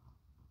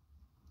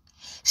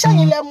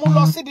 Ṣẹ́yìn lẹ mú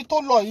lọ síbi tó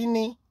lọ yìí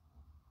ni.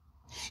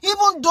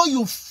 Even though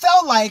you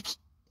felt like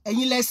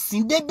ẹ̀yin lẹ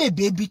sìn dé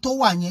bèbè ibi tó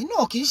wà yẹn,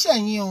 no, kì í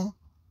ṣẹ̀yin o.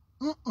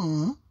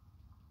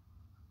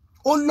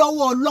 Ó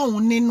lọ́wọ́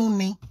Ọlọ́run nínú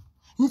ni.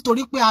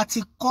 Nítorí pé a ti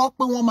kọ́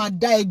pé wọ́n máa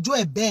dá ẹjọ́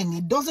ẹ̀ bẹ́ẹ̀ ni.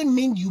 Doesn't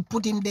mean you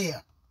put him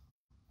there.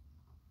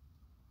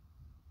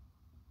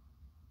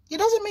 It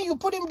doesn't mean you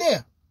put him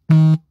there.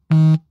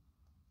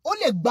 Ó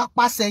lè gba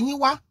pasẹ̀ yín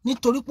wá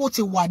nítorí pé ó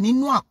ti wà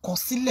nínú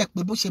àkọsílẹ̀ pé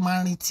bó ṣe máa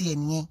ń rin tiẹ̀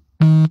nìyẹn.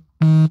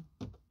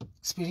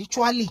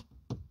 Spiritually.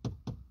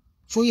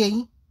 Ṣó yé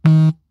yín?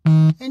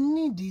 Ẹ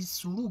nídìí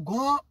sùúrù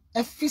gan,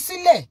 ẹ fi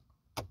sílẹ̀.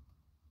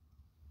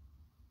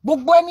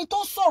 Gbogbo ẹni tó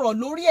sọ̀rọ̀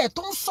lórí ẹ̀,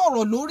 tó ń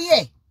sọ̀rọ̀ lórí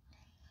ẹ̀.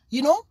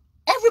 You know,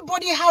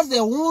 everybody has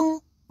their own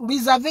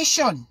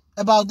reservation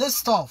about this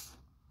stuff.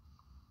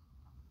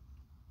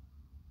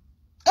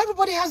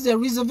 Everybody has their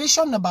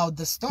reservation about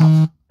the stuff.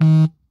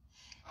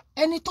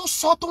 Ẹni tó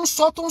sọ tó ń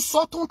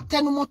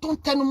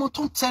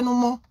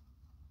tẹnumọ́.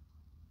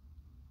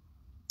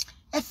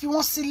 Ẹ fi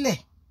wọ́n sílẹ̀.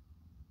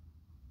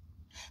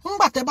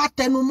 Ńgbà tẹ́ bá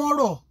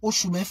tẹnumọ́rọ̀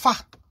oṣù mẹ́fà,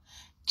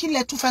 kí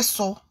lẹ tún fẹ́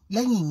sọ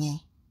lẹ́yìn yẹn?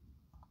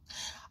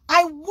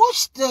 I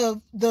watched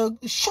the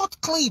short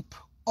clip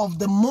of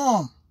the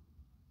mom.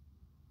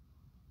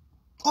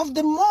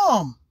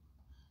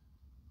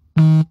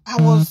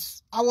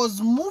 I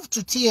was moved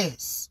to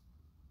tears.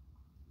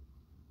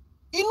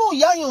 Inú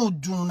ìyá yẹn ò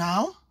dùn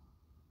now.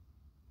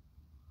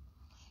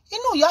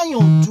 Inú ìyá yẹn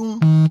ò dùn.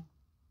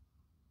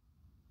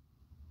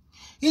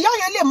 Ìyá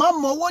yẹn lè má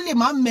mọwọ́, lè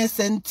má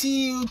mẹsẹ̀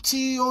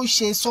tí ó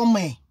ṣe sọmọ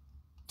ẹ̀.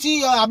 Tí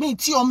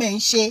ọmọ ẹ̀ ń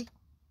ṣe.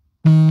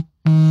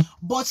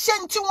 But ṣé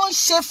tí wọ́n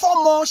ṣe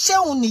fọ́mọ, ṣé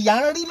òun nìyá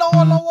ń rí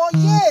lọ́wọ́lọ́wọ́?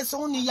 Yes,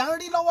 òun nìyá ń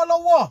rí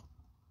lọ́wọ́lọ́wọ́.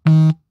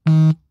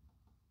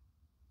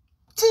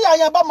 Tí ìyá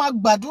yẹn bá máa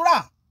gbàdúrà,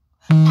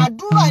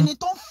 àdúrà ẹni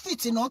tó ń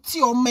fìtìnà tí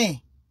ọmọ ẹ̀,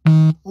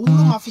 òun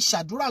ló máa fi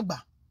ṣàdúrà gbà.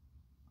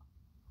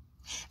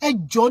 Ẹ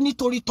jọ̀ọ́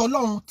nítorí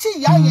tọlọ́run, tí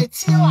ìyá yẹn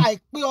tí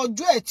àìpé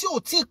ọjọ́ ẹ̀ tí ò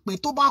tí ì pé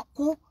tó bá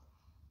kú,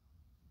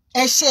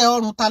 ẹ̀ṣẹ̀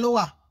ọrùn ta ló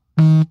wà?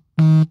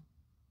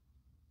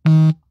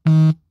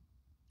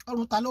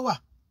 Ọrùn ta ló wà?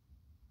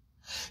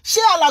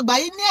 Ṣé alàgbà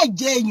yìí ní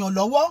ẹ̀jẹ̀ èèyàn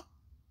lọ́wọ́?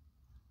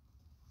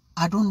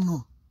 I don't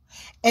know.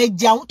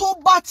 Ẹ̀jẹ̀ àwọn tó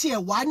bá tiẹ̀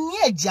wá ní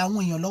ẹ̀jẹ̀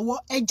àwọn èèyàn lọ́wọ́,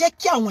 ẹ jẹ́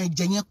kí àwọn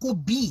ẹ̀jẹ̀ yẹn kó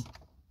bí.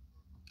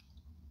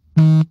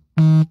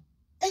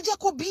 Ẹ jẹ́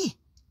kó bí.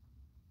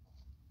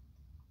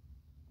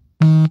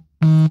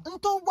 N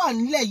tó wà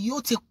nílẹ̀ yìí ó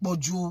ti pọ̀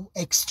jù,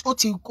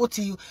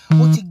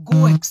 ó ti go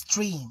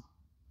extreme.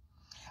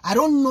 I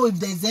don't know if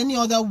there's any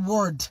other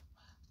word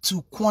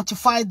to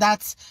quantify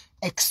that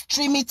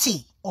extremity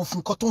of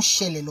nǹkan tó ń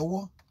ṣẹlẹ̀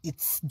lọ́wọ́.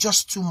 It's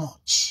just too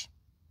much.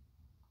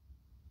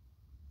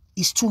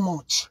 It's too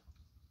much.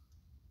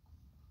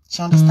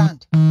 You understand?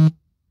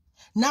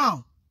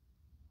 Now,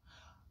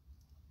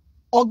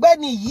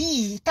 ọ̀gbẹ́ni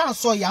yìí tá à ń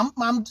sọ yà,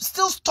 I'm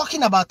still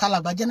talking about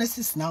alàgbà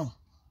Genesis now.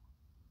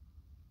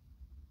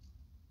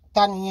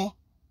 Ta nìyẹn?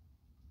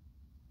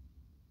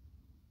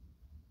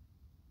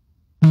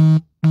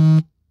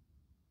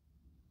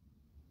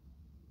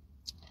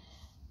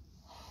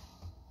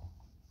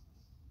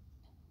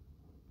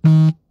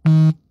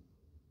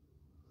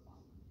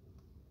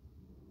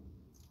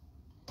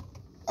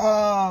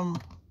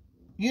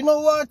 You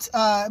know what?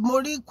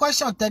 Mori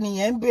question teni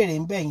yen bere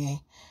nbe yen.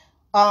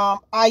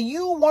 Are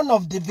you one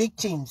of the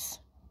victims?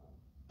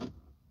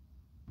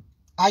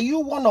 Are you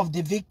one of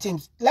the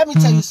victims? Let me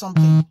tell you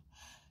something.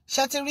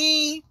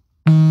 Shatiri,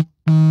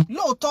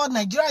 Loto,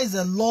 Nigeria is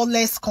a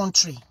lawless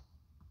country.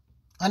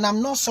 And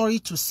I'm not sorry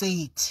to say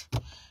it.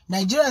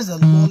 Nigeria is a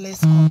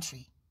lawless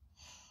country.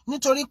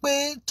 Nítorí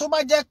pé tó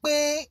bá jẹ́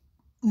pé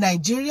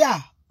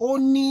Nigeria ó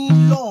ní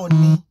law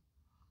ni.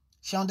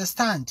 She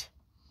understand?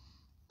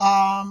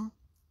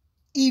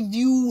 If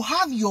you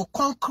have your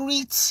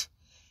concrete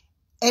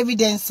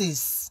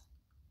evidences,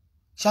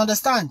 she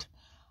understand?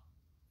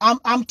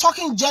 I'm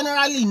talking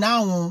generally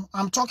now.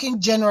 I'm talking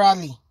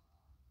generally.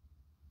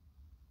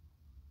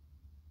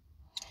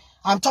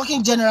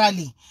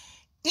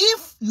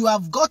 If you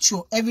have got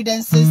your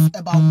evidences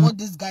about what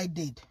this guy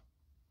did,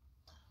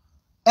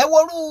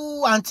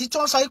 Eworu auntie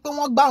tó sọ pé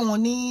wọ́n gbà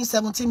wọ́n ní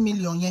 17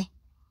 million yẹn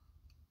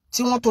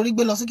tí wọ́n torí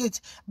gbé lọ sí gate,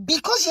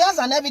 because she has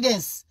an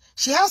evidence,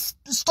 she has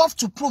stuff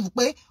to prove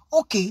pé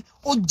okay,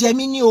 ó jẹ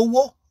mí ní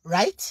owó,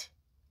 right?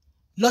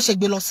 Lọ ṣe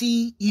gbé lọ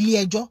sí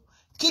ilé ẹjọ́.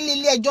 Kí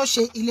ilé ẹjọ́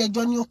ṣe? Ilé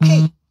ẹjọ́ ní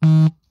okay,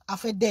 a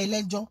fẹ́ dé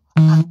ilé ẹjọ́,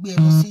 a gbé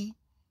lọ sí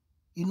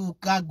inú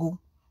gago.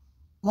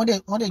 Wọ́n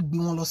dẹ̀ gbé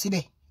wọn lọ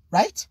síbẹ̀,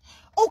 right?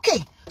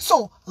 Okay,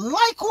 so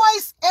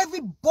likewise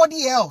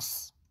everybody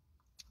else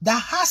that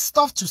has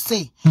stuff to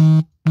say.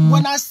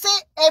 When I say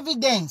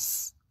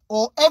evidence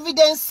or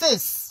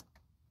evidences,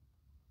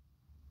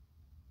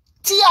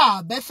 tí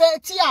a bá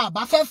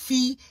fẹ́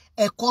fi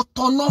ẹ̀kọ́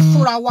tọ́nà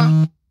fúnra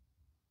wa.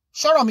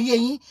 Sure me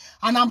yin,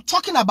 and I'm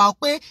talking about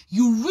pé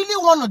you really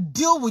want to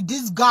deal with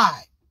this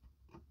guy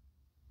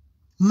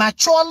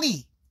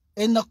maturely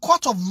in the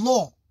court of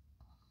law.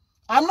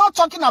 I'm not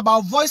talking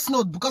about voice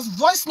note, because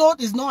voice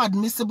note is not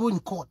admissible in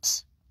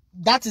court.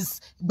 That is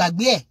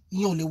bagbe,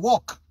 you only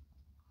work.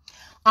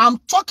 I'm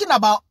talking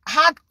about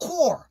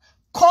hardcore,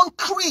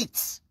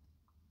 concrete.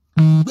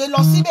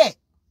 Belosibe,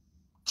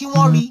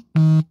 Kinwori.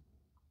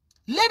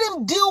 Let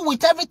him deal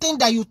with everything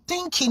that you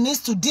think he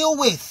needs to deal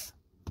with.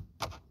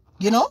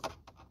 You know?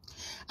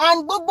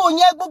 And gbogbo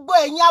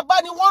ẹ̀yin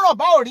abániwọ̀ràn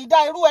bá ò rí dá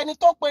irú ẹni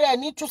tó pèrè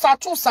ní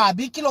túsàtúsà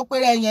àbí kí ló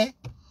pèrè yẹn.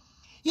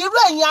 Irú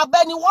ẹ̀yin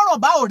abániwọ̀ràn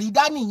bá ò rí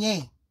dá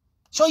nìyẹn.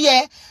 So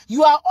yeah,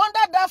 you are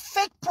under that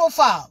fake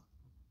profile.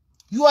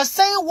 You are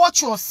saying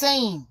what you are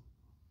saying.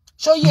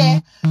 So yeah,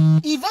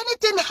 if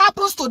anything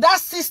happens to that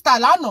sister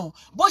lánàá,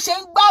 bó ṣe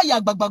ń gbá àyà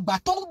gbàgbàgbà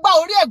tó ń gbá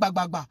orí ẹ̀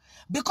gbàgbàgbà.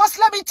 Because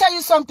let me tell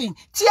you something.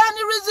 Tí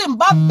any reason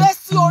bá bẹ́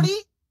sí orí,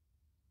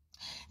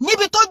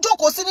 níbi tó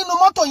jókòó sí nínú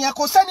mọ́tò yẹn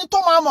kò sẹ́ni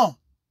tó máa mọ̀.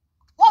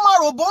 Wọ́n máa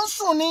rò bó ń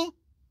sùn ni.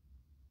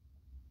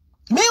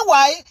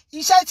 Meanwhile,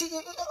 iṣẹ́ ti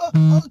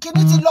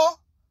kíní ti lọ.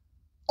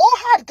 Ó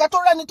hard kẹ́ tó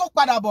rẹ́ni tó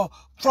padà bọ̀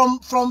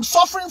from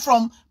suffering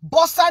from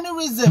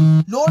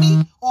bosanism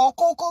lórí or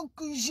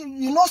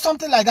you know,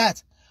 something like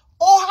that.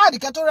 Ó hard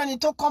kẹ́ tó rẹ́ni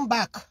tó come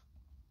back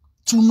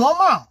to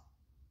normal.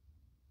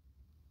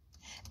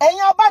 Ẹ̀yin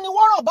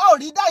abániwọ̀ràn bá ò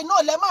rí dá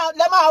iná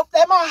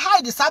lẹ máa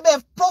hide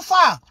sábẹ́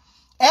profile.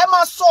 Ẹ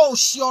máa sọ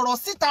òṣì ọ̀rọ̀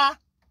síta.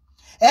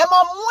 Ẹ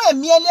máa mú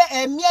ẹ̀mí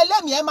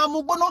ẹlẹ́mìí ẹ máa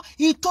mú gbóná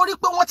ìtorí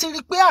pé wọ́n ti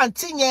rí pé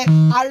àǹtí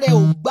yẹn ààrẹ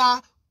ò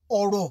gba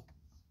ọ̀rọ̀.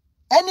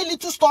 Any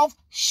little stuff,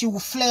 she will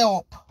flare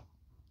up.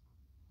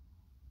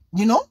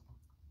 You know?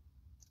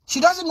 She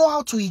doesn't know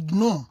how to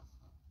ignore.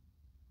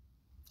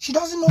 She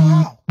doesn't know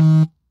how.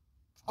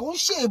 Kò ń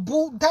ṣe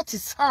èbú, that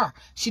is her.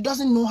 She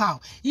doesn't know how.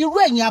 Irú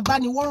ẹ̀yin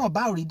abániwọ̀ràn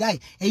bá ò rí dá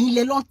ẹ̀yin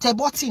lè lọ tẹ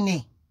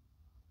bọ́tìnì.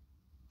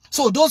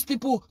 So those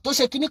people, tó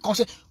ṣe kíní kan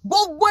ṣe,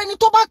 gbogbo ẹni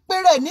tó bá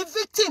pèrè ní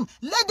victim,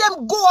 let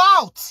them go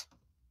out.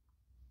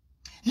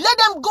 Let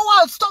them go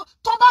out.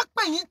 Tó bá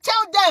pè yín,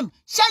 tell them,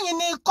 ṣẹ́yìn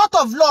ní court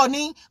of law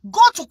ni,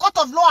 go to court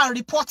of law and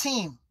report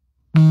him.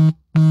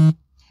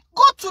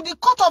 Go to the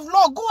court of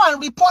law, go and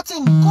report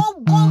him.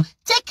 Go,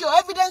 take your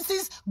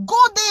evidences, go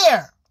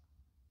there.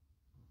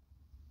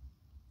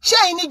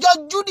 Ṣẹ́yìn ní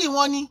Judge Judy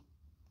wọ́n ni.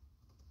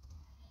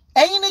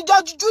 Ẹ̀yin ní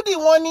Judge Judy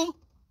wọ́n ni.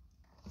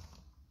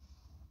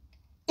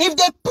 If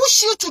they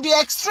push you to the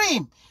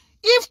extreme,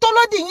 if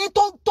tolodi yin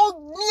to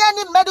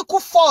any medical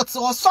faults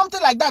or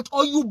something like that,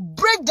 or you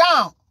break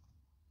down,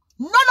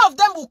 none of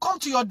them will come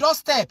to your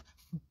doorstep.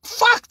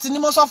 Fact ni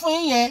mo sọ fún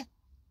yín yẹn.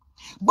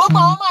 Gbogbo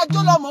àwọn máa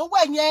jó lọ mọ̀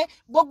wẹ̀ yẹn,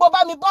 gbogbo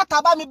bá mi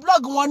bọ́ta bá mi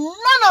blog wọn,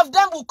 none of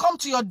them will come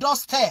to your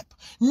doorstep.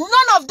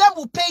 None of them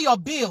will pay your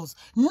bills.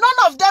 None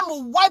of them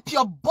will wipe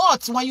your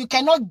butt when you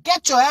cannot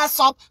get your ass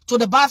up to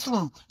the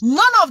bathroom.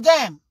 None of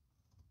them.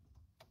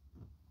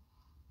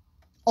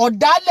 Or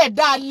dale,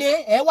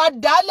 ewa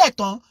dale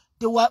ton,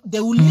 they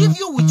will leave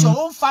you with your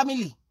own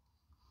family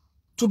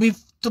to be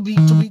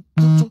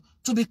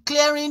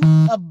clearing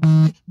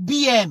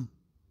BM,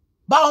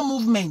 bowel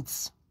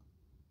movements,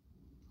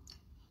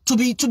 to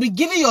be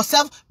giving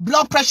yourself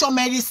blood pressure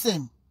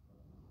medicine,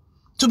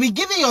 to be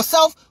giving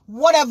yourself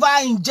whatever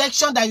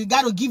injection that you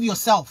got to give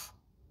yourself.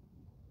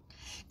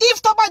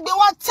 If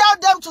Tobagbewa, tell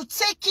them to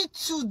take it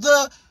to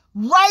the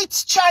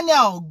right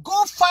channel,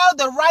 go file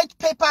the right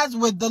papers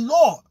with the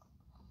law.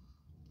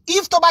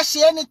 If Toba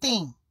say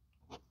anything,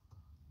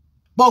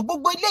 but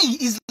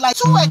Bukky is like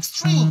too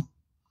extreme,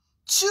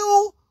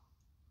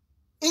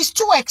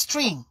 too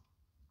extreme.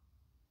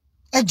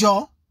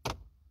 Ejo.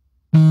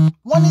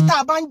 Wọ́n ní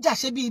tá bá ń jà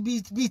ṣe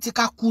bí tí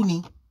ká kú ni.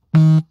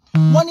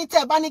 Wọ́n ní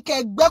tẹ́ bá ní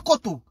kẹ́ gbẹ́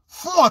kòtò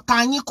fún ọ̀tá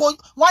yín kó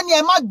wọ́n ní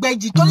ẹ má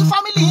gbẹ́jì torí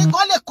family yín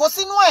gan lè kó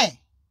sínú ẹ̀.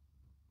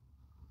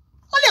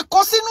 Wọ́n lè kó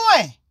sínú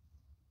ẹ̀.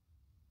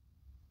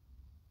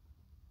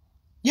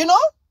 You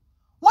know?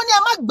 Wọ́n ní ẹ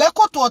má gbẹ́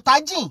kòtò ọ̀tá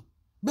jìn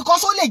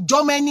because ó lè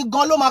jọmọ ẹni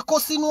gan ló máa kó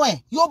sínú ẹ̀.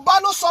 Yorùbá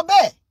ló sọ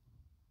bẹ́ẹ̀.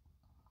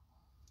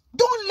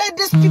 Don't let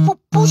these people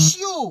push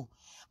you.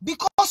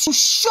 Because you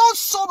showed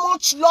so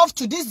much love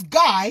to this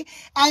guy,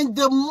 and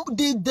the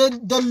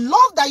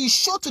love that you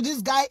show to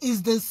this guy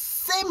is the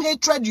same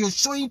hatred you're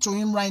showing to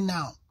him right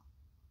now.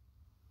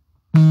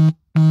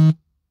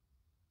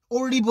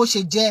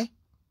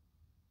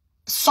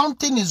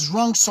 Something is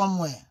wrong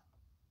somewhere.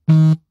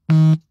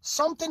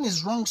 Something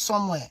is wrong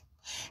somewhere.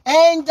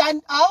 And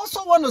I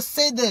also want to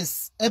say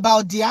this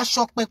about the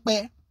Ashok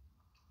Pepe.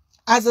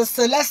 As a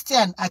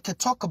Celestian, I can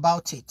talk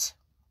about it.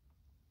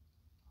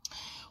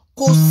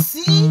 Kò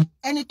sí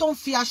ẹni tó ń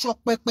fi aṣọ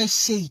pẹpẹ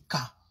ṣe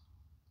ìkà.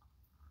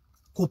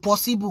 Kò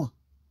possible.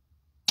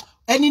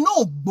 Ẹni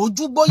náà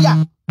gbójú gbóyà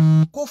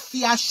kó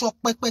fi aṣọ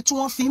pẹpẹ tí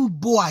wọ́n fi ń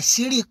bo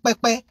àṣírí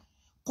pẹpẹ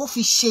kó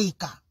fi ṣe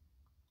ìkà.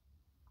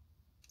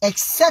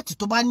 Except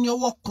tó bá ní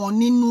ọwọ́ kan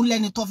nínú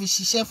lẹ́ni tó fi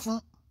ṣiṣẹ́ fún.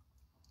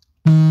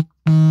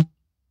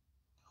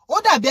 Ó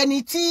dàbí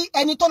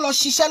ẹni tó lọ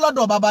ṣiṣẹ́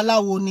lọ́dọ̀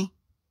babaláwo ni.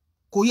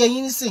 Kò yé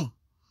yín nísìn.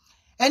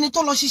 Ẹni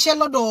tó lọ ṣiṣẹ́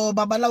lọ́dọ̀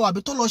babaláwo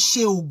àbí tó lọ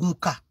ṣe ògùn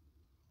kà.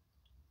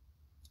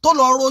 Tó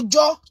lọ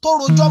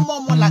rojọ́ mọ́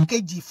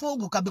ọmọlàkejì fún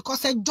ògùn kà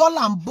because ẹjọ́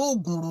là ń bó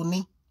ògùn rò ni.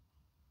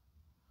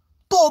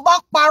 Tó bá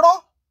parọ́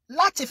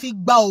láti fi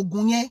gba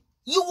ògùn yẹn,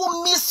 you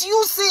will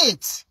misuse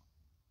it.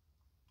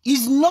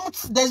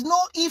 There's no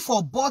if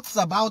or buts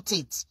about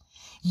it.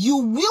 You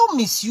will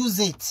misuse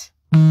it.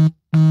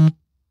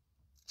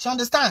 You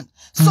understand?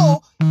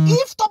 So,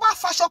 if tó bá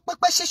faṣọ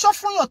pẹpẹ ṣe ṣọ́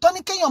fún yàn tó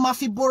ní kéèyàn máa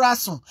fi bóra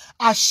sùn,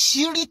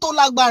 àṣírí tó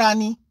lágbára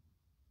ni.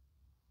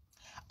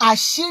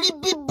 Àṣírí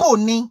bíbò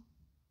ni.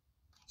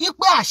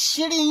 Ipe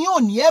àṣírí yín ò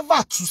ní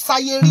ever tú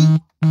sáyé rí.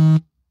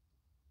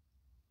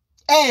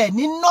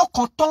 Ní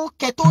nọ́kan tán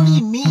kẹ́ tó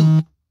rí mi.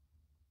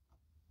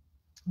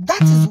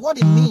 That is what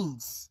it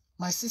means,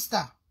 my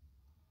sister.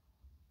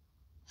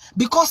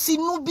 Because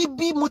inú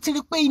bíbí, mo ti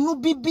rí pé inú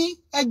bíbí,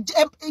 ẹ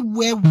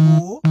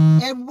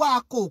wá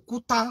akọ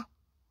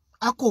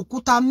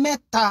òkúta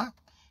mẹ́ta,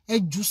 ẹ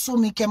jù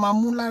sómi kẹ́ máa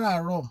mú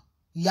láràárọ̀,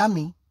 ìyá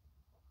mi.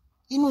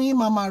 Inú yín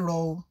máa rọ̀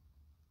o.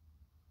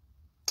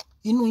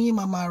 Inú yín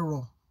máa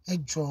rọ̀.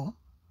 Ẹjọ́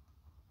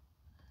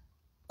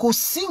kò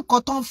sí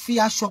nǹkan tó ń fi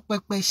aṣọ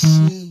pẹpẹ ṣe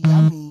ìyá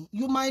mi.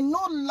 You might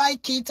not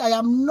like it. I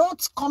am not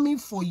coming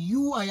for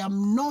you. I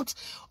am not.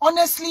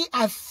 Honestly,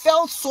 I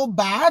felt so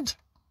bad.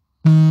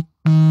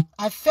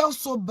 I felt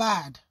so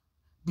bad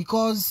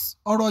because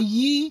ọ̀rọ̀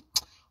yìí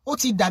ó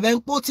ti dàbẹ̀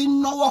pé ó ti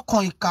náwó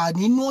kan ìkà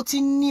nínú, ó ti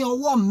ní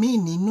ọwọ́ mi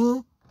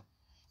nínú.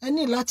 Ẹ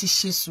ní láti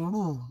ṣe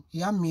sùúrù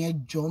ìyá mi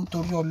ẹjọ́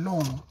nítorí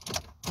Ọlọ́run.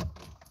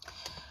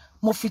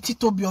 Mo fi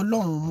títóbi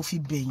Ọlọ́run mo fi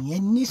bẹ̀yìn ẹ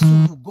ní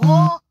sùúrù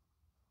gan.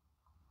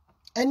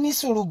 Ẹ ní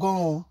sùúrù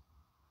gan.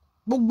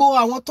 Gbogbo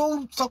àwọn tó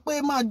ń sọ pé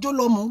máa jó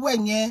lọ mú wẹ̀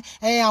yẹn,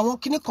 àwọn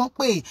kinní kan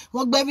pé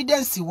wọ́n gbé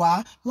evidence wá,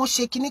 wọ́n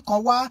ṣe kinní kan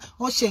wá,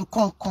 wọ́n ṣe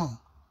nǹkan kan.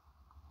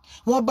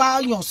 Wọ́n bá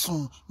yàn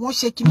sùn, wọ́n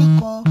ṣe kinní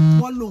kan,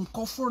 wọ́n lo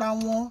nǹkan fúnra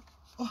wọn.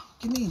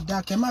 Kinní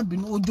ìdákẹ́ má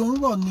bínú, òjò ń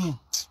rọ̀ ni.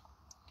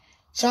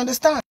 She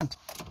understand?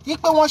 Yí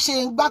pé wọ́n ṣe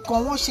ìgbà kan,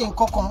 wọ́n ṣe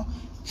nǹkan kan.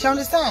 She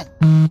understand?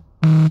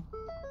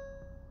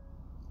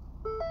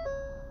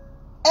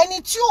 Ẹni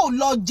tí ò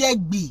lọ jẹ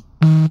gbì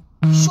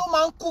ṣó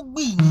máa ń kú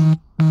gbì ni.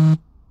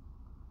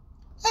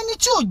 Ẹni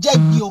tí ò jẹ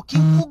gbì ò kí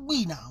ń kú gbì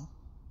náà.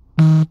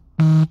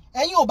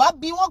 Ẹ̀yin ò bá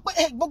bí wọ́n pé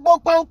gbogbo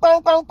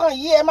pánpánpánpán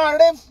yìí ẹ máa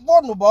rẹ́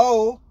fóònù bọ́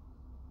o.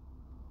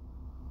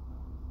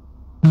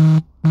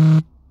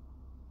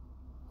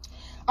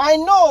 I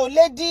know,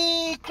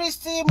 Lady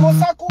Christy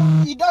Mosaku,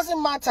 it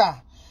doesn't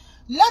matter.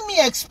 Let me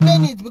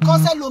explain it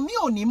because ẹlòmíì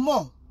ò ní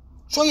mọ̀.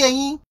 Ṣó yé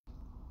yín?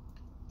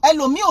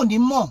 Ẹlòmíì ò ní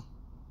mọ̀.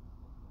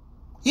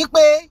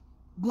 Ipe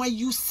when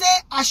you say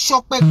aṣọ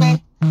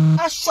pẹpẹ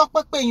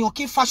èèyàn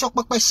kì í faṣọ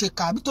pẹpẹ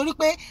ṣèkà nítorí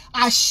pé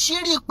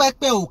àṣírí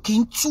pẹpẹ ò kì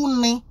í tú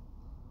ni.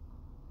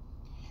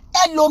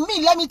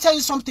 Ẹlòmíì, let me tell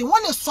you something,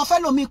 wọ́n lè sọ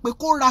fẹ́lòmíì pé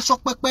kó ra aṣọ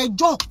pẹpẹ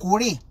ẹjọ́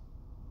òkórè.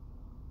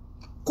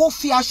 Kó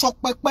fi aṣọ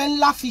pẹpẹ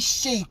ńlá fi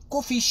ṣe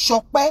kó fi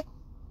ṣọpẹ́.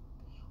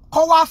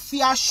 Kó wá fi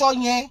aṣọ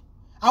yẹn,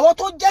 àwọn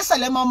tó jẹ́sẹ̀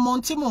lẹ́ máa mọ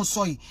ohun tí mò ń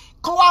sọ yìí.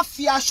 Kó wá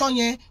fi aṣọ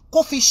yẹn kó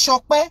fi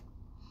ṣọpẹ́.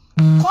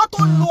 Kó tó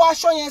lo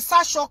aṣọ yẹn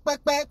sáṣọ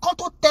pẹpẹ, kó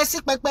tó tẹ́ sí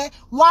pẹpẹ,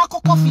 wọ́n á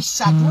kọ́kọ́ fi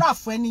ṣàdúrà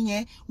fún ẹni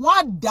yẹn, wọ́n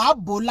á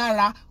dàbò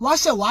lára, wọ́n á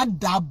ṣẹ̀ wá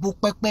dàbò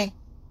pẹpẹ.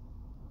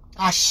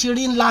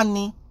 Àṣírí ńlá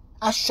ni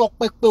aṣọ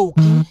pẹpẹ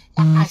òkín,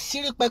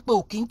 àṣírí pẹpẹ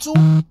òkín tú.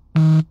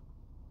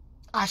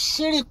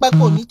 Àṣírí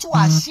pẹpẹ ò ní tú,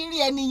 àṣírí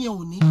ẹni yẹn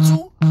ò ní tú.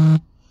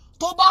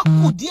 Tó bá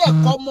kù díẹ̀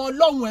kọ́ ọmọ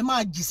Ọlọ́run ẹ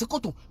máa jì sí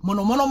kòtò,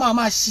 mọ̀nàmọ́ná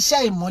máa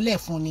ṣiṣẹ́ ìmọ́lẹ̀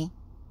fún ni.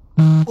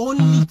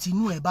 Only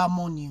tínú ẹ bá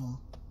mọ́ ni o.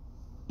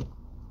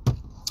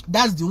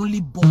 That's the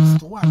only box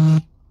tó wà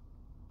ní.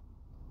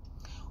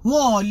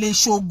 Wọ́n lè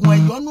ṣògùn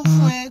ẹ̀yọ́nú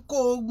fún ẹ kó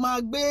máa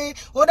gbé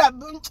ó dà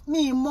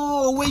mí mọ́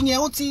òwe yẹn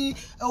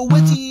òwe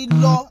ti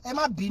lọ ẹ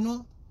má bínú.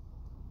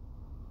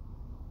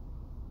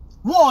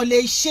 Wọ́n lè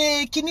ṣe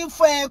kíní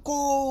fún ẹ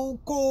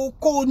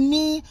kó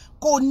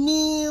ní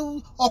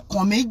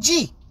ọkàn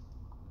méjì.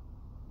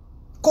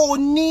 Kó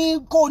ní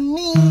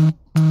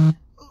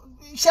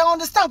ṣé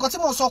understand nǹkan tí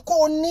mo sọ kó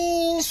ní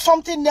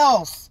something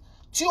else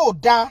tí ò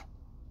dáa.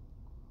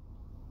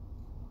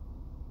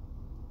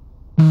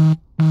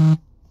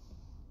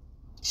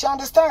 She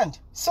understand?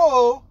 So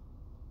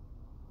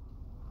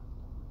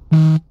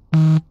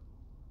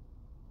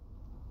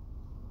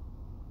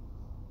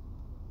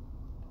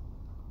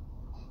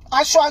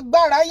aṣọ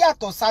agbára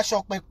yàtọ̀ sáṣọ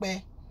pẹpẹ.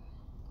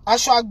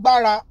 Aṣọ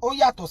agbára ó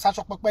yàtọ̀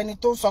sáṣọ pẹpẹ ni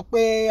tó sọ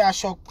pé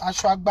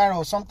aṣọ agbára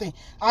or something.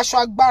 Aṣọ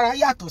agbára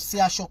yàtọ̀ sí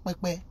aṣọ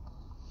pẹpẹ.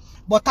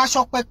 But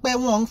aṣọ pẹpẹ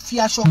wọ́n ń fi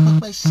aṣọ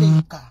pẹpẹ ṣe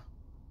ìkà.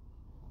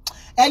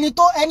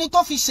 Ẹni tó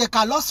fi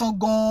ṣèkà lọ́sàn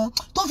gan,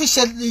 tó fi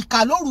ṣe ìkà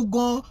lóru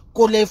gan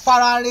kò lè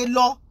farare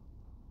lọ.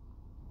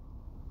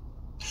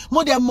 Mo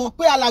dẹ̀ mọ̀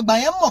pé alàgbà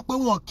yẹn mọ̀ pé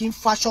wọn kì í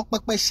faṣọ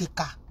pẹpẹ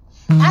ṣèkà.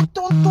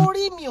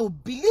 Àtòntorí mi ò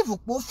believe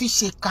pé ó fi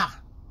ṣèkà.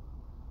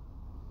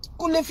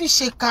 Kò lè fi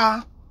ṣèkà.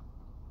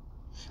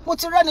 Mo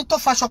ti rẹ́ni tó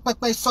faṣọ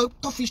pẹpẹ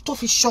tó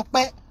fi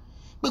ṣọpẹ́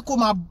pé kó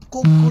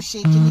ṣe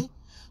kíní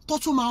tó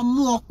tún máa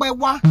mú ọpẹ́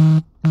wá.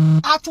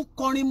 A tún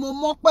kọrin mo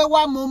mọ́pẹ́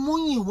wá mo mú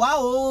yìn wá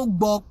ó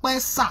gbọ́pẹ́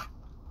sà.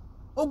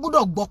 Ó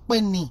gbọ́dọ̀ gbọ́pẹ́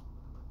ni.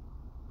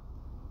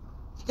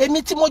 Èmi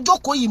tí mo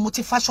jókòó yìí mo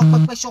ti faṣọ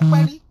pẹpẹ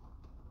ṣọpẹ́ rí.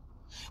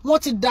 Wọ́n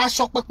ti da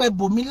aṣọ pẹpẹ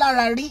bò mí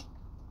lára rí.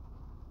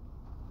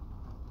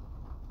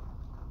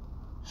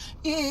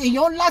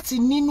 Èèyàn láti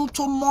nínú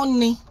tó mọ́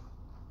ni.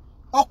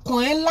 Ọkàn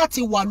ẹ̀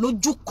láti wà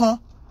lójú kan.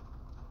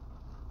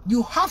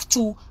 You have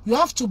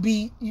to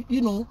be,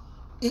 you know,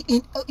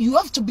 you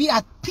have to be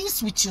at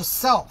peace with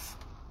yourself.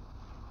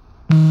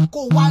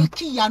 Kó wá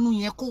kí ìyanu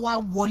yẹn kó wá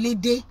wọlé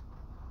dé.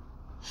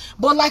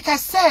 But like I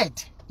said,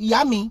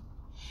 ìyá mi,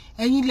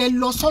 ẹ̀yin lẹ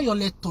lọ sọ́yọ̀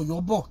lẹ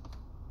tọ̀yọ̀ bọ̀.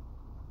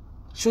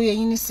 Ṣó yé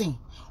yín nísìn.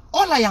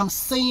 All I am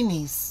saying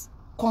is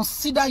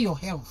consider your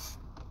health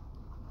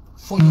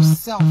for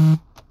yourself.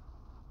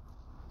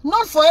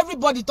 Not for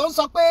everybody. Don't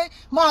say,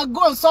 "Ma,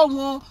 go and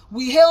someone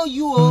we hail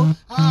you.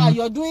 Oh,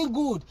 you're doing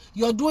good.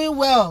 You're doing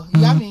well."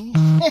 Yummy.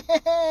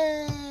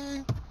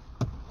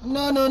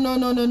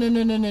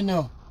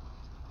 No.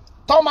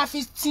 Toma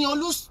fi sin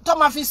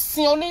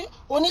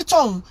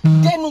onítọ̀hún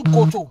denu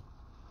koto.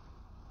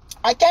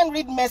 I can't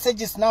read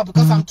messages now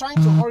because I'm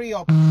trying to hurry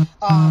up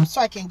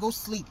so I can go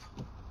sleep.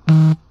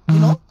 You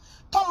know?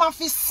 Toma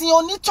fi sin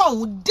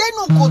onítọ̀hún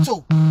denu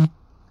koto.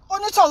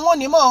 Onítọ̀hún ò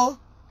ní mọ̀.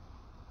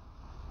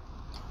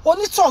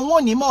 Onítọ̀hún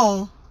ò ní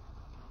mọ̀.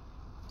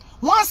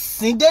 Wọ́n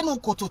sin denu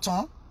koto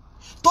tán.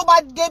 Tó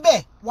bá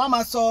débẹ̀, wọ́n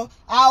máa sọ,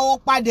 "A ó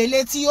pàdé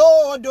létí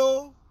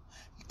odò.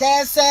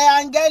 Tẹ̀sẹ̀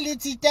áńgẹ́lì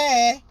ti tẹ̀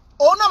ẹ́."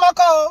 Òun náà máa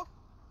kọ́ o.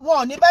 Wọn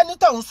ò ní bẹ́ẹ̀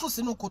nítọ̀hún sùn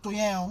sínú kòtò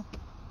yẹn o.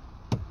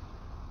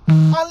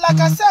 And like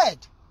I said,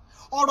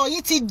 ọ̀rọ̀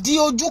yìí ti di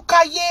ojú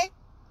káyé.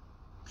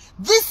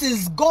 This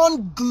is gone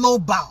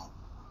global.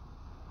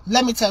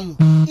 Let me tell you,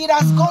 it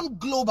has gone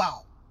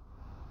global.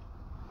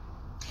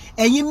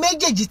 Ẹ̀yin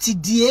méjèèjì ti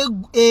di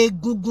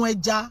egungun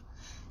ẹja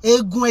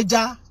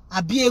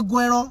àbí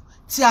egun ẹran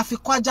tí a fi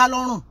kọ́ ajá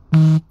lọ́rùn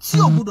tí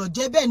ò gbọdọ̀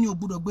jẹ́ bẹ́ẹ̀ ni ò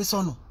gbọdọ̀ gbé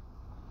sọnù.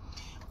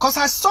 Because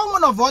I saw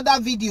one of other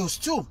videos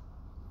too.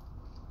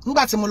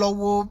 Nígbà tí mo lọ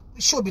wo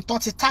show bí tán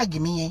ti tag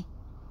mi yẹn.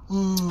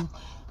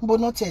 Níbo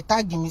náà ti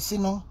tag mi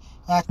sínú.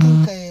 I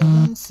think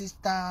one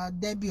sister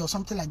Debbie or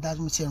something like that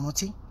mi ti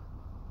rántí.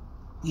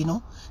 You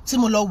know, tí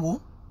mo lọ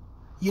wo,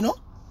 you know.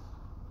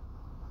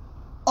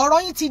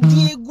 Ọ̀rọ̀ yìí ti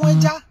di egun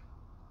ẹja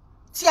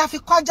tí a fi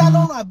kọ́ ajá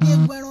lọ́rùn àbí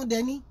egun ẹran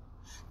dẹni.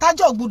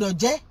 Tájọ́ ò gbọdọ̀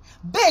jẹ́,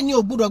 bẹ́ẹ̀ ni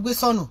ò gbọdọ̀ gbé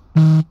sọnù.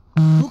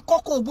 Nǹkan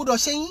kò gbọdọ̀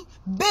ṣe yín,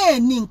 bẹ́ẹ̀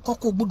ni nǹkan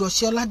kò gbọdọ̀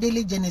ṣe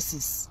Ọládélé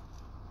Genesis.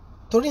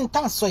 Torí n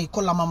tá sọ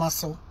ìkọlà máa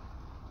sọ.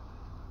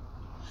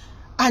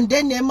 And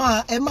then ẹ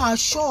máa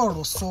ṣọ́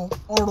ọ̀rọ̀ sọ,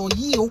 ọ̀rọ̀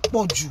yìí ó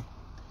pọ̀ jù.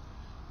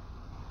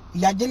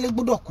 Ìyá Délé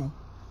gbọ́dọ̀ kú,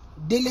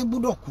 Délé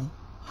gbọ́dọ̀ kú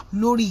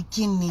lórí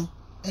kíni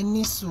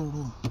ẹni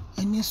sùúrù,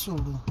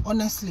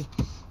 honestly,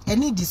 ẹ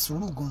need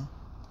sùúrù gan.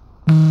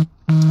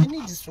 Ẹ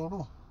need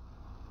sùúrù.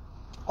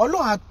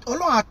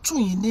 Ọlọ́run á tù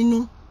yín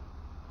nínú.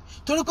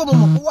 Torí pé mo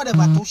mọ̀ pé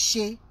whatever tó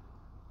ṣe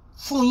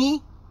fún yín,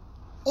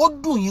 ó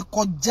dùn yín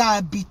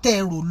kọjá bí tẹ́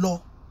ẹ rò lọ.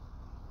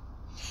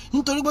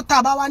 Nítorí pé tá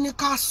a bá wá ní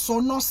ká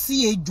sọná sí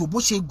ejò bó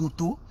ṣe gùn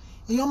tó,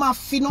 èèyàn máa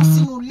finá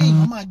sínú ilé,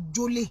 èèyàn máa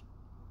jólè.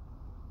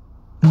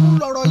 Òun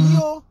lọ̀rọ̀ yìí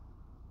o.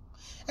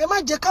 Ẹ má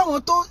jẹ́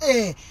káwọn tó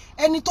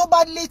ẹni tó bá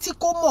létí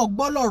kó mọ̀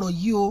gbọ́ lọ̀rọ̀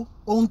yìí o.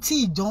 Ohun tí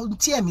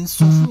ẹ̀mí ń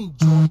sọ fún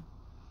ìjọ.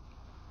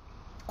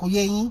 Kò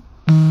yé yín.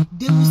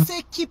 They will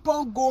say, "Keep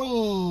on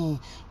going.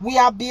 We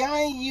are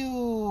behind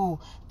you.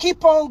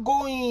 Keep on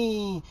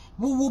going.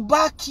 We will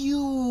back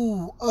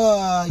you."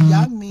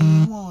 Ìyá mi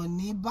wọ́n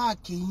ní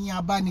back yín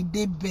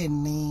abánidébẹ̀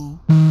ni.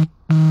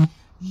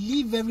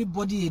 Leave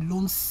everybody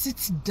alone.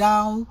 Sit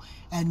down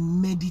and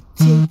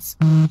meditate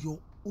on your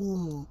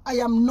own. I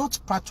am not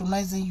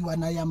patronizing you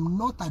and I am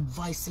not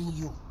advising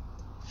you.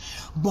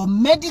 But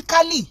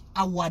medically,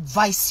 I will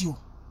advise you.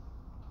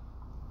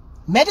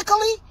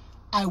 Medically,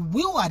 I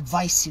will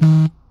advise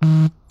you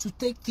to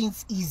take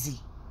things easy.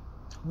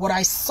 What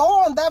I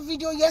saw on that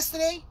video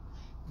yesterday,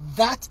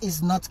 that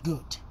is not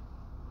good.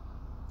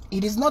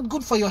 It is not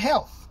good for your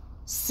health.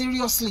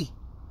 Seriously.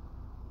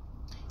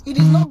 It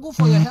is not good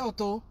for your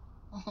health, oh.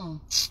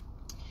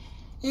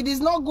 It is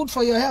not good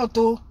for your health,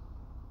 oh.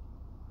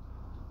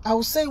 I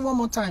will say it one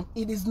more time.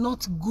 It is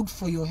not good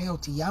for your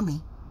health,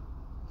 yummy.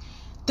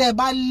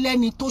 Teba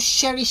leni to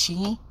cherish,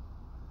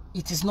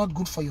 it is not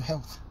good for your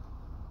health.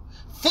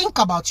 Think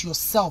about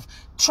yourself.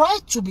 Try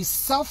to be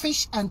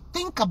selfish and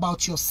think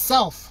about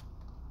yourself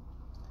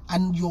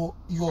and your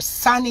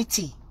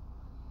sanity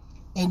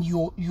and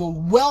your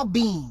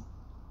well-being.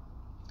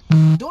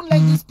 Don't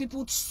let these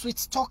people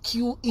sweet talk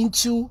you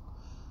into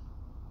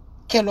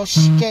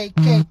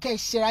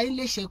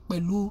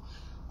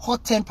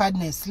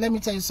hot-temperedness. Let me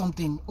tell you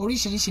something.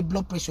 Orishirishi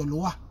blood pressure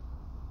lower.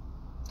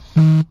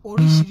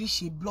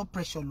 Orishirishi blood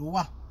pressure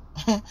lower.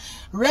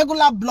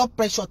 Regular blood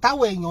pressure.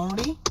 Tawe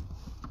yonri.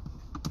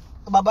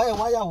 Baba e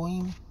why are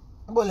we?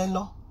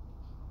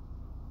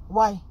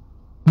 Why?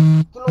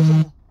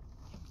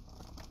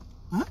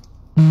 Huh?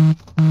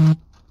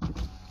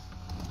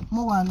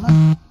 Mo wa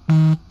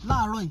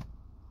láàárọ̀ yìí.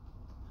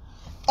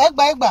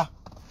 Egba.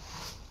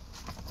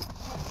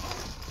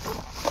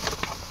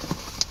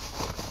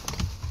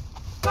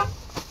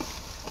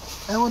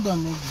 Hold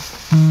on, maybe.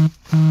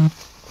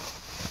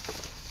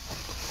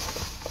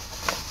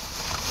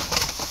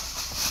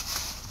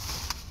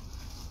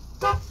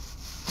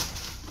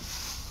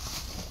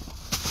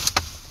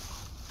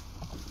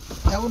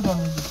 Hold on,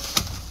 maybe.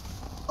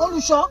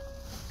 Olusho.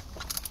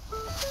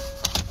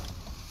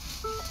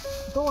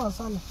 Don't want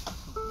to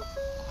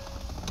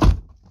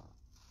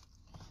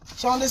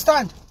you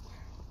understand?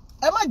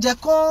 Emma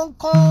Jekon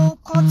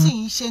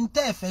konti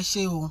shente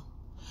feshe o.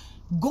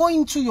 Go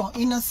into your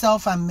inner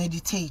self and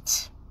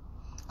meditate.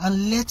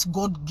 And let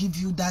God give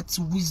you that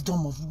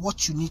wisdom of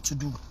what you need to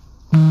do.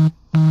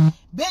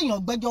 Ben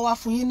yon gbejo wa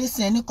fun yin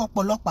nisin eni kan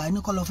polopa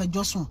eni kan lo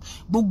fejo sun.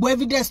 Gbogbo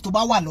evidence tó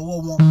bá wà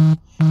lọ́wọ́ wọn.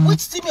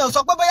 Which team o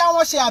sọ pé bóyá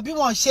wọ́n ṣe àbí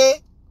wọ́n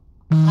ṣe.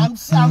 I'm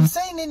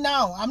saying it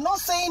now. I'm not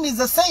saying he's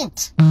a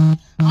saint.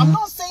 I'm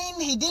not saying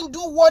he didn't do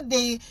what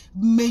the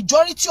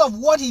majority of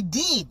what he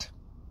did.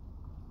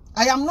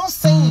 I am not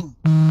saying.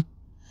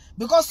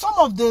 Because some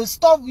of the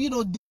stuff, you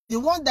know, the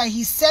one that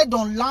he said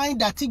online,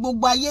 that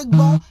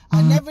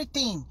and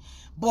everything.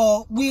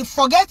 But we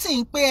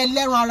forgetting pé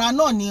ẹlẹ́ran ara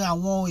náà ni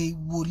àwọn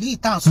wòlíì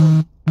tá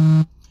sọ.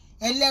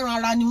 Ẹlẹ́ran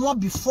ara ni wọ́n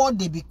before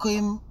they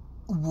became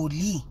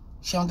wòlíì.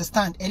 She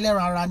understand?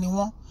 Ẹlẹ́ran ara ni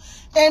wọ́n.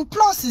 And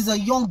plus, he's a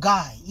young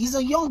guy. He's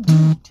a young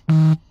dude.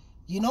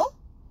 You know?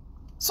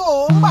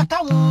 So,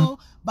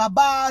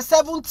 Baba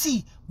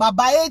 70,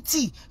 Baba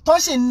 80, ton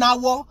se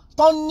nawo,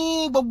 ton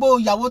ni gbogbo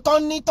ìyàwó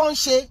ton ni ton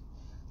se.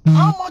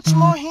 How much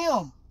more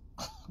him?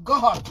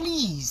 God,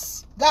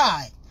 please.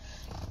 Guys,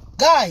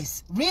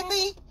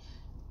 really?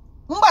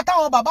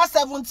 Baba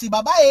 70,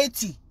 Baba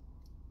 80.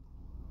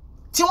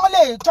 Tí wọ́n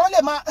lè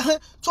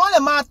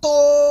máa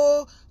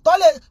tó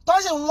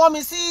se wọ́n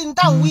mi sí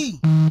ntan wí.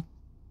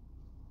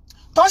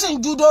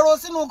 Touching judoro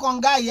sinu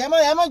konga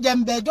emo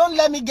jembe. Don't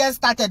let me get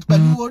started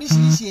pẹ̀lú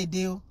oríṣiríṣi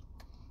èdè o.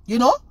 You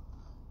know?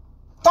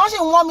 Touching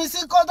wọ́n mi sí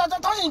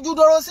touching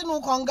judoro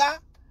sinu konga.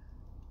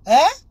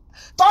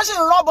 Touching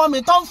robo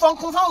mi ton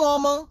fonkun fáwọn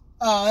ọmọ.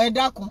 Ẹ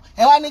dákun.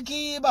 Ẹ wá ní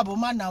kí bàbá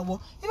má náwó.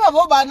 Bí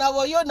bàbá bá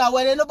náwó yóò náwó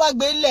ere ló bá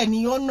gbé lẹ̀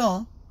ni yo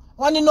na.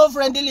 Wọ́n ní no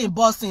friendly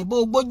boxing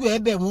bó gbójú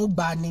ẹ̀bẹ̀ wọ́n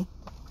gbà ni.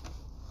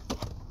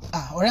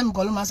 Ọ̀rẹ́ mi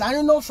ko ló máa sọ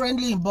ani no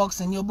friendly in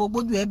boxing ni bó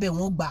gbójú ẹ̀bẹ̀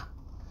wọ́n gbà.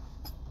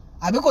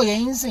 Àbí kò yé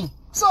yín sìn.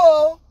 So,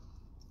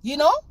 you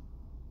know,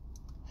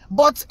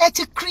 but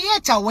to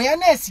create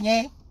awareness,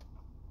 yeah,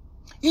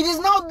 it is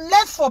now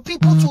left for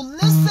people to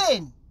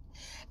listen.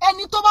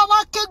 And after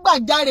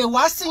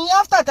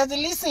that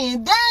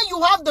listen, then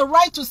you have the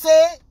right to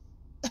say,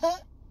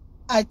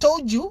 I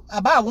told you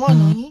about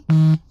one.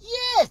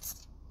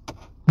 Yes.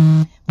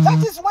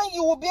 That is when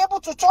you will be able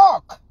to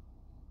talk.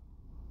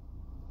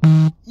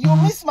 You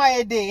miss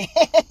my day.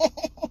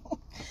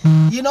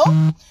 You know?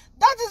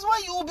 That is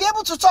when you will be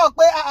able to talk.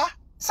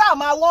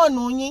 Some I want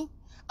yin.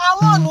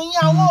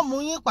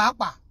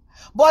 Papa.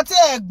 But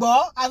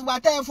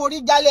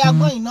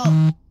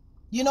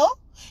you know,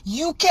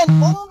 you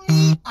can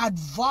only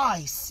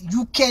advise.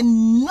 You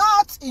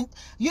cannot,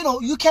 you know,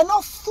 you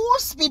cannot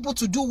force people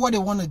to do what they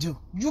want to do.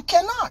 You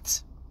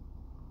cannot.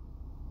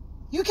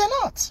 You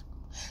cannot.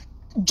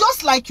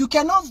 Just like you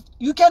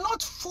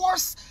cannot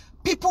force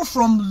people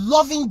from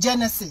loving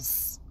Genesis.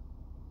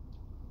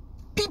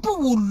 People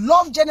will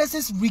love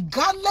Genesis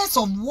regardless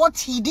of what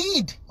he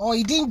did or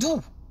he didn't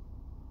do.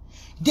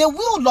 They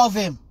will love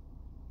him.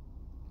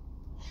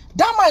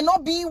 That might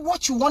not be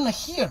what you want to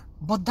hear,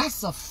 but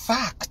that's a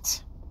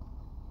fact.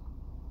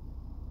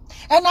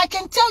 And I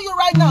can tell you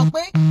right now,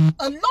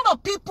 a lot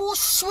of people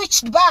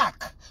switched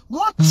back.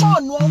 One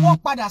turn, one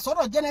walk by that sort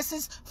of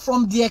Genesis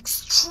from the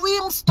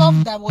extreme stuff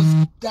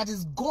that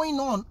is going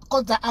on.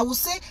 Because I will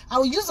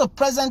use a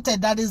present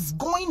that is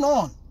going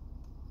on.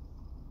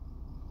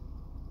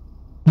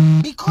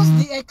 because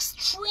the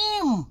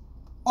extreme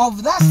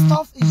of that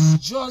stuff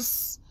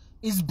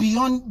is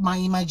beyond my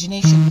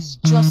imagination. It's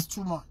just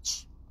too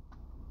much.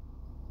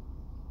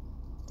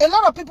 A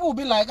lot of people will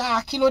be like,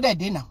 kilo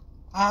de now.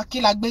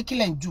 Kilagbe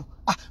kilenju.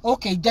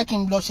 Okay,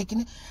 Jacking Blood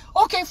shaking.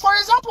 Okay, for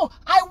example,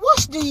 I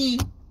watched the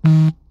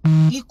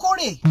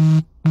Ikore.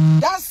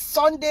 That's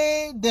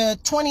Sunday, the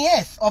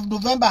 20th of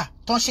November,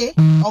 Toshe,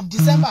 of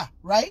December,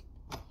 right?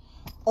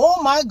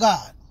 Oh my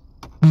God.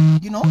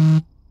 You know?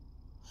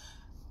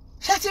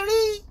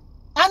 Shatiri.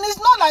 And it's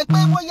not like,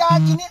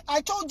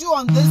 I told you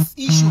on this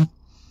issue,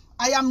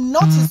 I am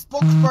not his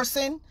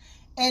spokesperson,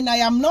 and I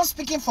am not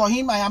speaking for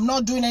him. I am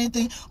not doing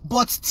anything.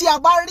 But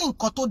Tiabarin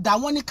Koto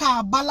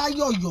Dawonika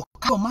Balayo yo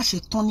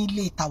Kamashe Tony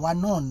later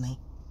one.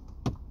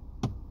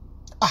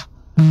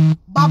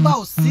 Baba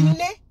o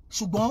sinile,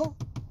 Shubon,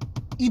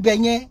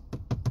 Ibenye,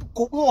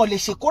 Ko le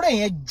Shekore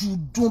yen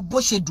ju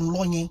bo she dun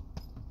lo yen.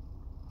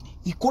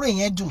 Ikore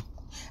yen dun.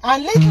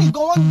 And lately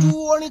go on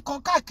do only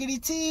káàkiri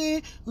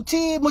tí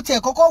mo ti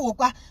kọ́kọ́ wò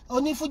pa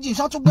oni Fuji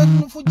so tún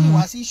gbé Fuji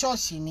wá sí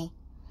church ni.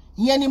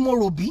 Ìyẹn ni mo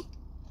rò bí.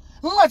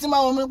 Ngba tí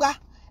ma wo mi gba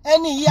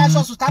ẹni yìí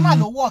aṣọ sultana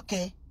ló wọ̀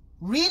kẹ́.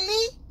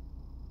 Really?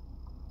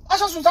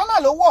 Aṣọ sultana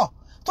ló wọ̀.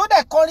 Tó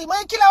dẹ̀ kọrin mo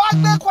kí lẹ wá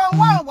gbé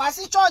kwan wá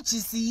sí church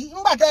sí.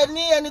 Ngba tẹ́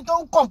ní ẹni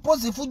tó ń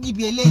compose Fuji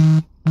bí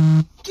eléyìí.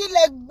 Kí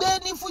lẹ gbé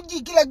ní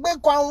Fuji, kí lẹ gbé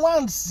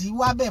kwan sí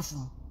wá bẹ̀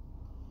fún.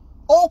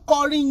 Ó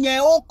kọrin yẹn,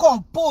 ó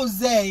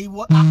compose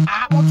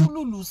wọ́n tún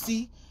lùlù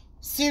sí.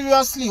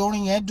 Seriously,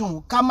 orin yẹn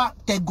dùn. Ká má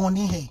tẹ̀gàn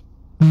ní ẹ̀.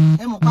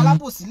 Ẹ mọ̀ pa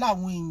alábòsí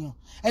láwọn èèyàn.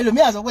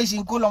 Ẹlòmíì á sọ pé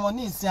Shinkolomo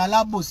ní ìsìn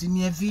alábòsí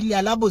ni ẹ fi ilé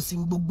alábòsí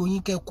gbogbo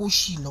yín kẹ́ kó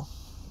ṣì lọ.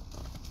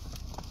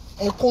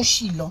 Ẹ kó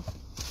ṣì lọ.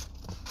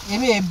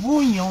 Èmi ẹ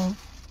bú yàn,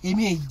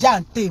 èmi ẹ já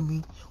ń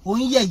tèmi, òun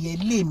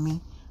yẹ̀yẹ́ lé mi.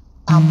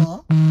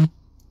 Àmọ́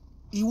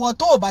ìwọ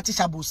tó bá ti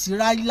ṣàbòsí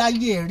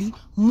láyé ẹ rí,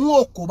 mú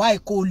òkò báyìí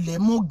kó lẹ̀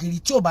mú gìrì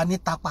tí ò bá ní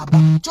ta padà,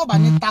 tí ò bá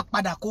ní ta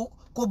padà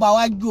kó bá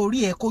wá ju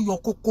orí ẹ kó yọ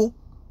kókó.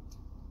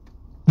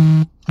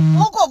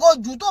 Mú kòkó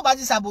jù tó bá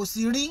ti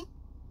ṣàbòsí rí.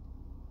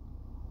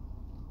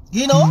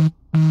 You know?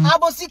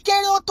 Àbòsí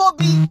kéré ó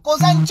tóbi, kò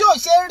sẹ́ni tí ò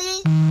ṣe rí.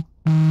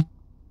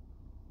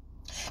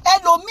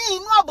 Ẹlòmíì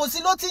inú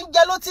àbòsí ló ti ń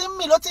jẹ, ló ti ń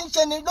mì, ló ti ń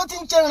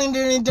ṣe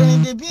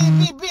rìndìrìndìrìndì bí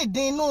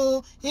ìdín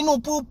inú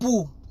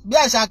púpù. Bí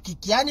àṣà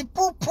kìkì á ní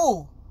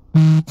púpù.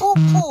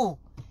 Púpù.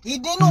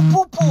 Ìdínú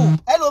púpù.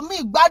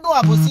 Ẹlòmíì gbádùn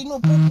àbòsí inú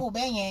púpù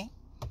bẹ́yẹn.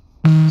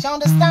 You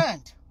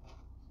understand?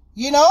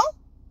 You know?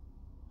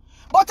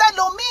 But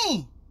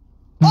ẹlòmíì,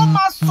 ó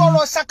máa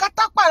sọ̀rọ̀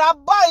ṣàkátàpàrà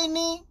báyìí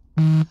ni.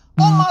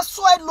 Ó máa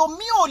sọ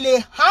ẹlòmíì ò lè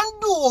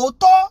handle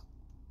òótọ́.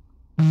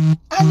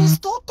 And it's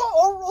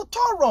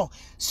òótọ́.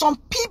 Some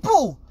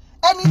people,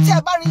 ẹni tí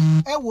ẹ bá rí,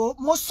 ẹ wò,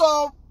 mo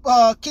sọ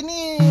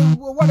kíní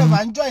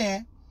whatever enjoy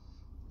yẹn.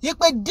 Yí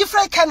pé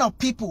different kind of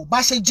people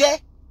bá ṣe jẹ́.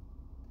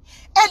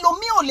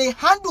 Ẹlòmíì ò lè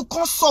handle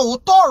kan sọ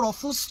òótọ́ ọ̀rọ̀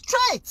fún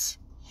straight.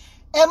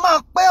 Ẹ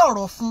máa pẹ́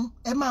ọ̀rọ̀ fún,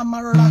 ẹ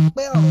máa rọra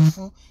pẹ́ ọ̀rọ̀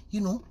fún,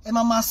 you know, ẹ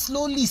máa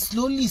slowly,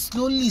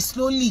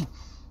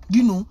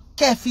 you know,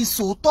 kẹ́ fi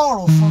sòótọ́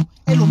ọ̀rọ̀ fún.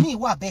 Ẹlòmíì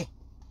wà bẹ́ẹ̀.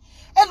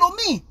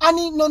 Ẹlòmíì, I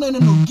need no,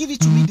 give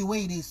it to me the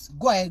way it is.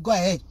 Go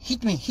ahead,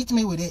 hit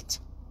me with it.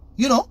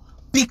 You know,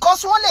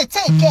 because wọ́n lè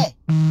take care.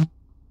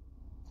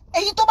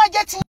 Èyí tó bá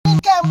jẹ́ ti ń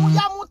kẹ́ mú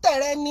yá mú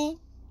tẹ̀rẹ̀ ni.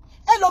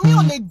 Ẹlòmíì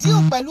ò lè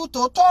deal pẹ̀lú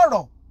tòótọ́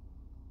ọ̀rọ̀.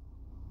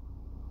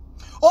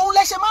 Òun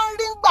lẹ ṣe máa ń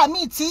rí ngbà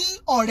míì tí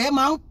ọ̀rẹ́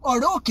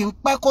ò kì í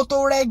pẹ́ kó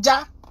tó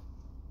rẹ́já.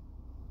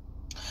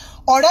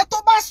 Ọ̀rẹ́ tó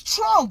bá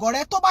strong,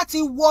 ọ̀rẹ́ tó bá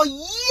ti wọ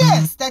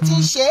years tẹ́ ti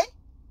ń ṣe.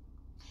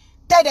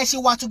 Tẹ́dẹ̀ ṣe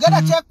wà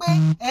together tẹ́ pé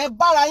ẹ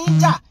bára yín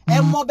jà,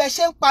 ẹ mọ bẹ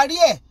ṣe ń parí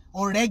ẹ̀,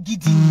 ọ̀rẹ́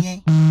gidi nìyẹn.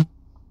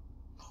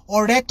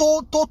 Ọ̀rẹ́ tó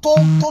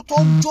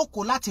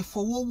jókòó láti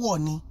fowó wọ̀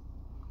ni.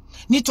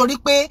 Nítorí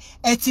pé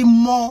ẹ ti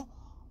mọ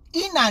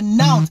in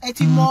and out, ẹ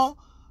ti mọ,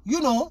 you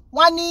know,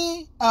 wọ́n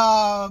ní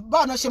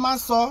báwo náà ṣe máa ń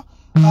sọ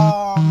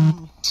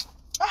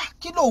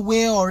kí ló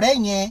wé ọ̀rẹ́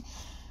yẹn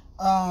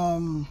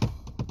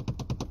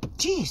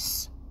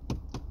jeez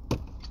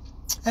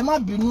ẹ má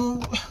bínú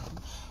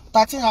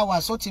 13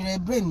 hours ó ti rẹ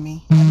brain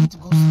mi. I need to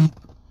go sleep.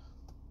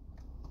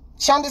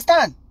 She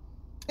understand?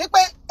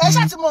 Pé ẹ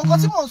ṣá ti mọ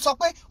nǹkan tí mò ń sọ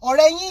pé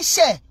ọ̀rẹ́ yín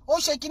ṣẹ̀ ó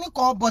ṣe kinní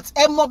kan but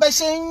ẹ mọ bẹ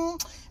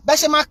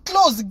ṣe máa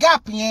close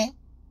gap yẹn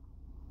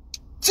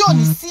tí ò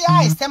ní sí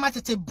ice tẹ́ máa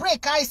tètè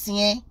break ice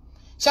yẹn.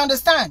 She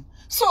understand?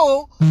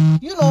 So,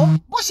 you know,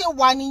 bó ṣe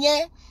wà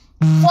nìyẹn,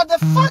 for the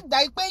fact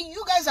that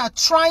you guys are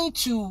trying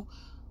to,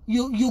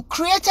 you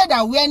created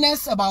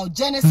awareness about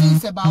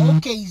Genesis, about,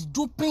 okay, he's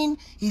duping,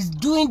 he's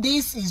doing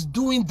this, he's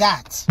doing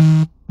that.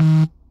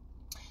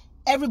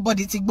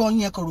 Everybody ti gbọ́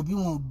yín kò rò bí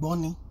wọn gbọ́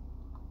ni.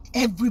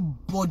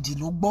 Everybody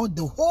ló gbọ́,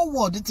 the whole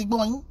world ti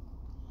gbọ́ yín.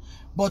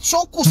 But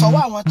ṣó kù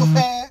sọ́wọ́ àwọn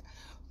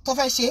tó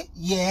fẹ́ ṣe?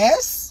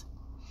 Yes.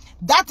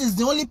 That is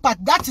the only part,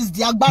 that is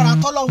the agbára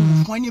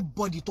tọ́lọ́run fún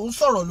anybody tó ń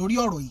sọ̀rọ̀ lórí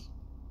ọ̀rọ̀ yìí.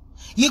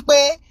 Yí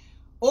pé,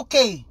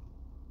 okay,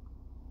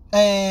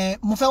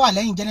 mo fẹ́ wà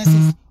lẹ́yìn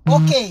Genesis.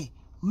 Okay,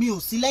 mi ò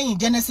sí lẹ́yìn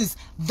Genesis.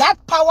 That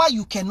power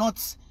you cannot,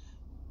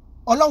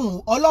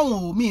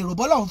 Ọlọ́run mi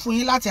ìròbọ́ Ọlọ́run fún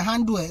yín láti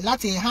handle ẹ̀,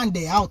 láti hand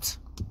it out.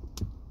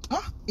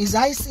 His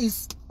eyes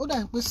is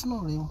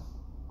snoring.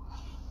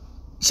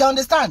 She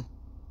understand?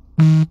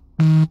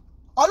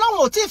 Ọlọ́run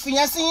ò tí fi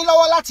yẹn sí yín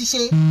lọ́wọ́ láti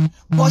ṣe,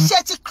 but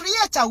ṣé ti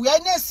create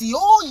awareness.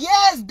 Oh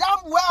yes,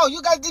 damn well,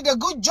 you guys did a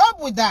good job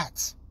with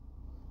that.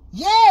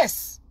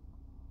 Yes,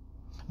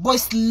 but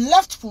it's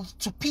left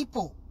to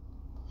people.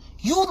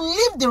 You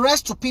leave the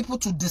rest to people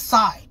to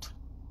decide.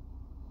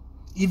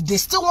 If they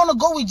still want to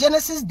go with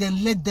Genesis,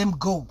 then let them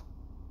go.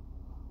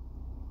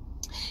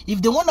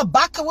 If they want to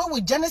back away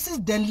with Genesis,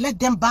 then let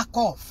them back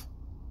off.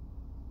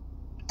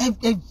 My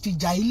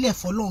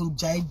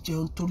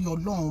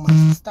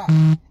sister.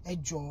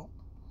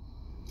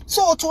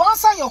 So to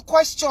answer your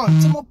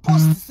question,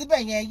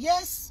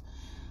 yes,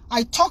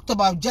 I talked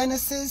about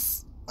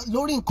Genesis,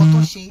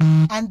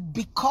 and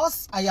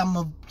because I am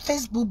a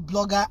Facebook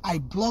blogger, I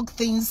blog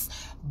things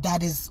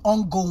that is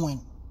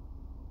ongoing.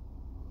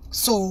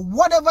 So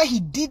whatever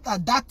he did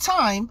at that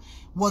time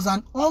was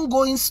an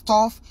ongoing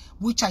stuff,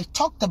 which I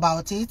talked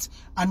about it,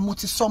 and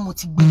move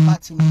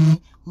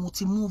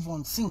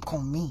on, think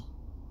on me.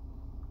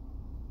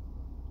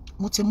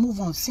 Move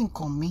on,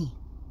 think on me.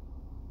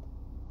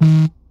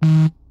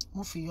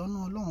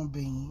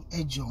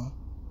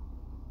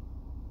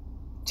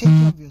 Take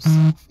care of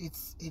yourself.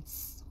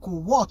 It's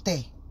cool.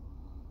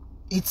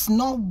 It's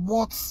not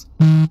worth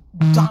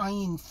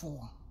dying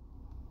for,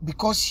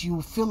 because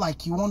you feel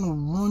like you want to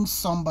ruin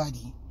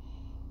somebody.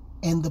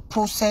 In the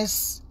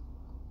process,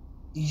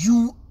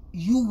 you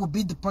will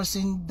be the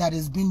person that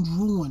has been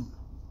ruined,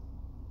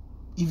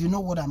 if you know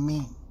what I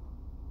mean.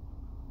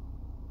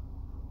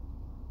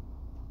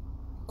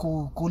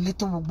 Ko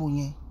leto gbogbo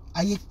yẹn,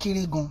 ayé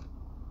kéré gan,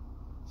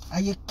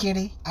 ayé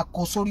kéré,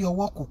 akosori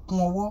ọwọ́ kò kún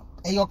ọwọ́,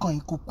 ẹyọkan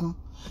yìí kò kún.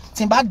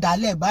 Tí n bá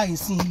dálẹ̀ báyìí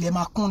sí ilẹ̀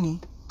máa kún ni,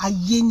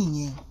 ayé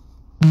nìyẹn,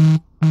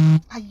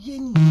 ayé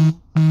nìyẹn.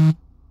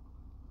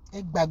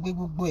 Ẹ gbàgbé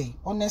gbogbo ẹ̀,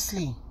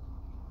 honestly.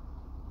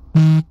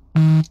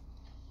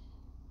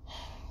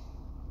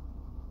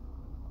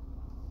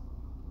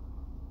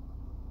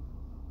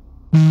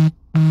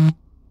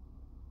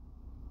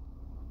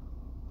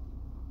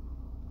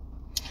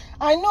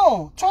 I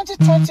know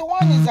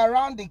 2021 is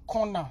around the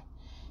corner.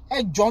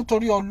 Ẹ jọ̀ọ́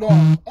nítorí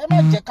Ọlọ́run, ẹ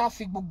má jẹ́ ká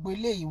fi gbogbo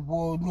eléyìí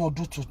wọ inú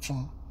ọdún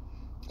tuntun.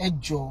 Ẹ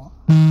jọ̀ọ́.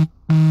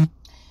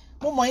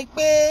 Mo mọ̀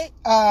pé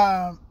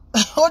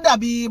ó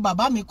dàbí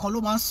bàbá mi kan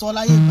ló máa ń sọ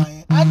láyé ìgbà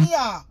yẹn. A ní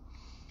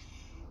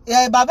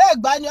bàbá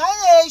ẹ̀gbá ni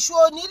ayé èṣù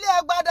onílé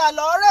ẹgbàdà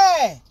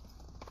lọ́rẹ̀.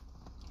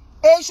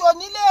 Èṣù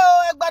onílé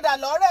ẹgbàdà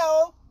lọ́rẹ̀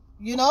o.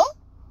 You know?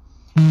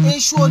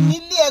 Èṣù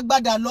onílé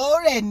ẹgbàdà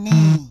lọ́rẹ̀ ni.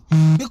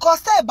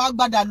 Because tẹ́ ẹ bá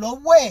gbàdà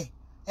lọ́wọ́ ẹ̀,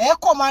 ẹ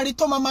kọ́ máa rí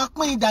tó máa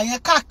pín ìdà yẹn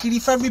káàkiri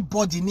for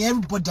everybody ni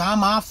everybody á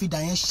máa fi ìdà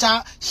yẹn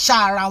ṣá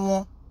ara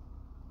wọn.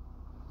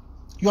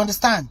 You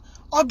understand?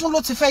 Ọdún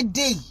ló ti fẹ́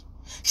dé yìí.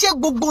 Ṣé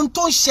gbogbo ohun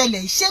tó ń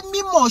ṣẹlẹ̀, ṣé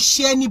mímọ̀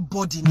ṣe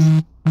anybody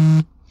ni?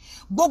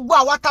 Gbogbo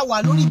àwa tá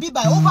wà lórí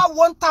bíbá over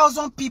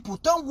 1,000 people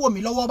tó ń wò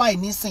mí lọ́wọ́ báyìí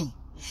nísìn.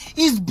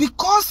 It's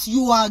because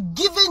you are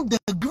given the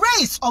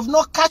grace of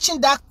not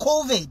catching that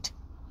COVID.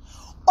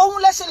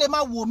 Ohun lẹ́sẹ̀ lè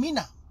máa wò mí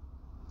náà.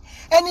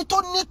 Ẹni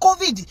tó ní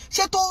COVID,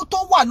 ṣé tó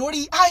wà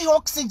lórí high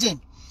oxygen,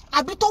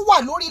 àbí tó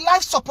wà lórí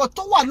life support,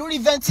 tó wà lórí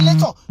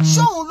ventilator,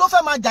 ṣé òun ló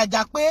fẹ́ máa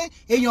jàjà pé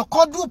èèyàn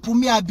kan dùpù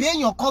mi àbí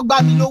èèyàn kan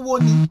gbá mi lówó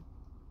ni?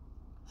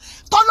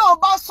 Tọ́lọ́run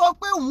bá sọ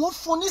pé òun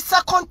fún ní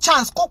second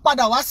chance kó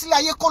padà wá sílé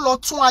ayé kó lọ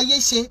tún ayé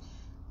ṣe,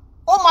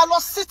 ó máa lọ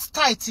sit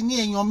tight ní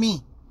èèyàn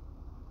mi.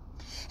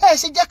 Ẹ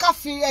ṣe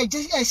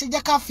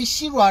jẹ́ ká fi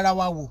ṣírò ara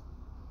wa wò.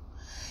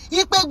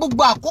 Ipe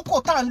gbogbo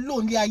àkókò tá ń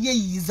lò ní ayé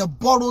yìí is a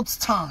borrowed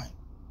time.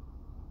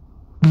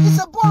 It's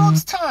a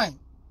borrowed time.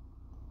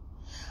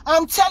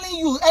 I'm telling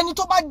you, ẹni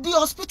tó bá dé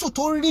hospital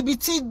tó rí bí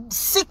tí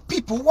sick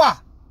people wà.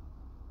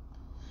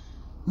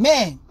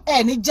 Man,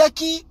 ẹni jẹ́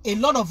kí a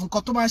lot of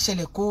nǹkan tó máa ń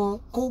ṣẹlẹ̀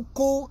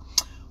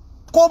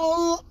kó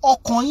mú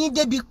ọkàn yín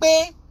débi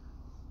pé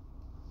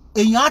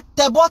èèyàn á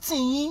tẹ bọ́tì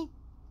yín,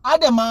 á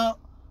dẹ̀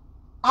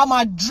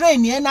máa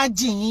drain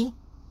energy yín.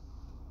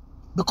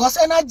 Because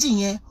energy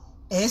yẹn,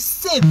 ẹ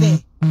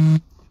save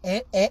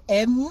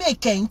ẹ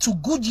make it into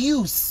good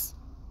use.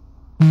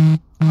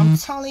 I'm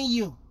telling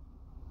you.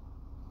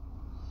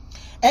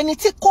 Ẹni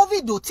tí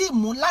COVID ò tí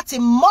mú láti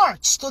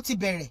March tó ti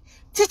bẹ̀rẹ̀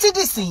títí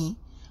dìsìn,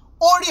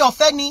 orí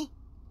ọ̀fẹ́ ni.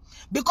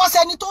 Because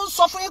ẹni tó ń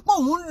sọ fún yín pé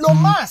òun lo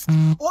mask,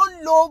 ó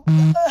ń lo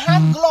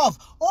hand glove,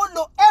 ó ń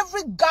lo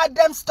every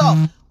goddamn stuff.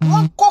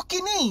 Wọ́n kó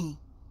kíní.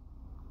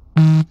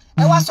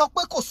 Ẹ wá sọ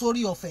pé kò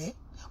sórí ọ̀fẹ́.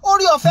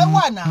 Orí ọ̀fẹ́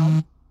wà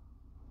náà.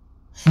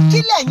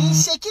 Kí lẹ̀yin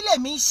ṣe, kí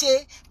lèmi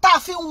ṣe tá a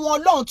fi wọn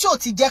Ọlọ́run tí ò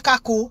ti jẹ́ ká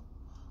kó.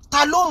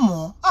 Ta ló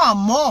mọ̀?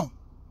 Àmọ́.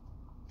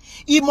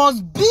 It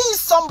must be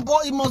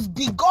somebody, it must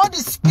be God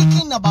is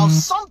speaking about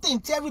something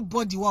tí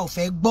everybody wa ò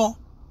fẹ́ gbọ́.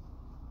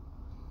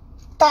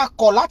 Tá a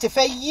kọ̀ láti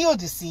fẹ́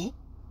yield sí.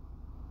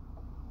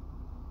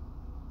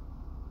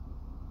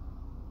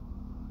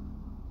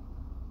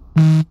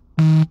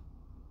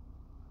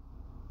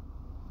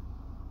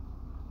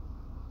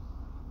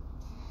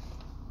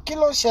 Kí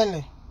ló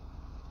ṣẹlẹ̀?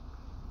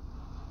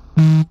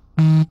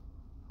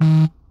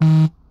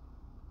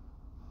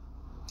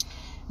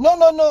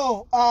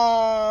 No.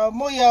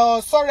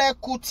 Moyo Sore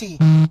Kuti.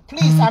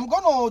 Please, I'm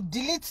going to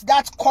delete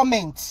that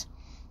comment.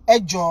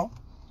 Ejo.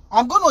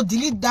 I'm going to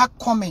delete that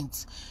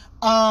comment.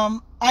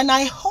 And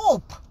I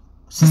hope,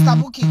 Sister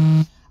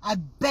Bukky, I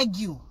beg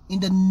you, in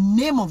the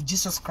name of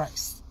Jesus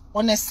Christ,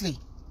 honestly.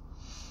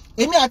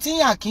 Emi ati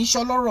yin akin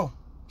sholoro.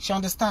 She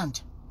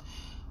understand?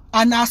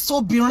 And I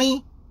so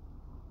birin.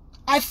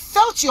 I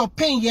felt your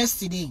pain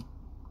yesterday.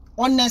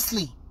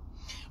 Honestly.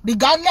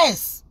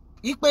 Regardless,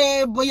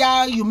 ipe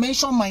boya you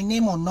mention my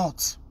name or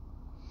not.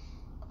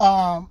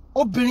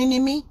 Obirin ni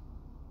mi.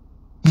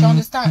 She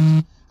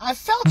understand? I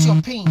felt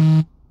your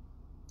pain.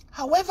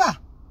 However,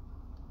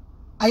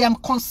 I am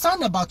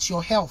concerned about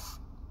your health.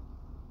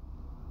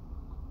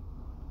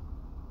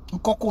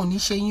 Nkoko ni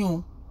se yin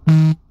o.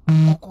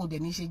 Nkoko de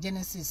ni se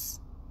Genesis.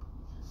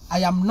 I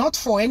am not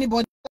for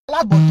anybody.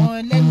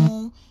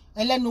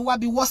 Elenu wa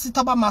bi wo si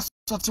toba ma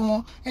so ti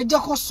won. E je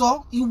ko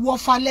so iwo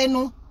fa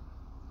lenu.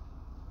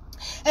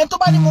 En tó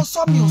bá ní mo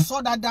sọ mi ò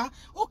sọ dáadáa.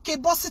 Okay,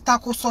 bọ́ síta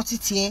kó sọ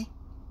títí ẹ.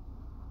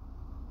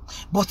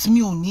 But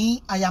mi ò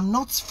ní, I am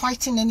not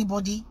fighting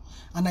anybody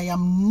and I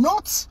am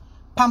not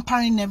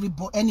pampering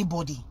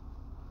anybody.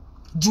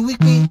 Ju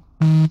wípé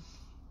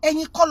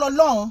ẹ̀yin kọ́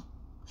lọ́lọ́run,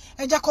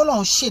 ẹ jẹ́ kọ́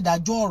lọ́run ṣe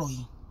ìdájọ́ ọ̀rọ̀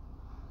yìí.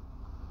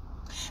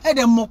 Ẹ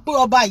dẹ̀ mọ̀ pé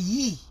ọba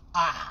yìí,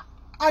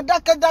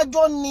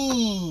 adákẹ́dájọ́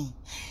ni.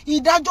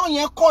 Ìdájọ́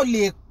yẹn kò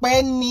lè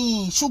pẹ́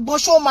ni, ṣùgbọ́n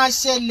ṣó máa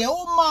ṣẹlẹ̀,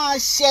 ó máa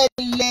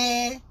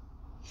ṣẹlẹ̀.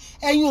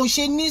 Ẹ̀yin ò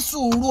ṣe ní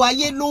sùúrù,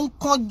 ayé ló ń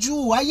kánjú,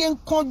 ayé ń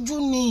kánjú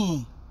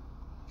ni.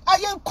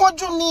 Ayé ń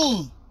kánjú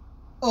ni.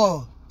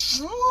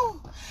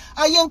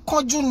 Ayé ń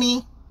kánjú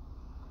ni.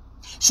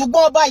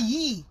 Ṣùgbọ́n ọba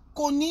yìí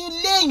kò ní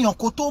léèyàn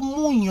kó tó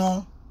mú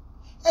yàn.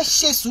 Ẹ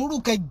ṣe sùúrù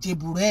kẹ́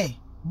jèbùrẹ́,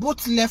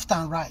 both left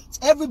and right.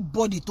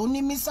 Everybody tó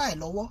ní missile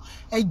lọ́wọ́,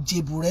 ẹ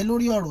jèbùrẹ́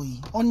lórí ọ̀rọ̀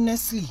yìí,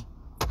 honestly.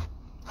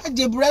 Ẹ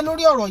jèbùrẹ́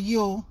lórí ọ̀rọ̀ yìí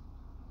o.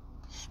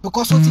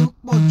 Because ó ti ń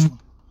pọ̀ jù.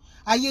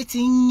 Ayé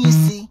ti ń yín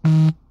sí.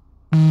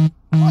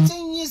 Wọ́n ti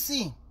ń yín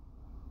sí.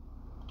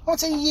 Wọ́n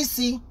ti ń yín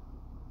sí.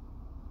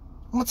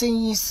 Wọ́n ti ń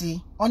yín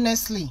sí,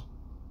 honestly.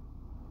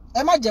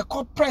 Ẹ má jẹ́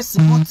kó press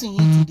button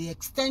yín to the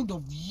extent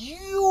of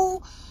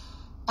you.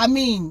 I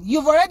mean,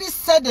 you've already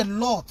said a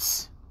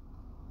lot.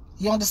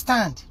 You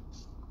understand?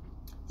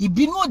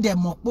 Ìbínú ò dẹ̀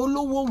mọ̀ pé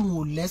olówó òun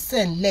ò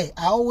lẹ́sẹ̀ ńlẹ̀.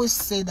 I always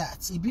say that.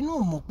 Ìbínú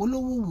ò mọ̀ pé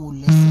olówó òun ò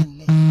lẹ́sẹ̀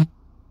ńlẹ̀.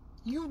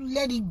 You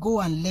let it go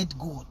and let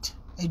God.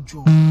 Ẹ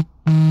jọ̀ọ́.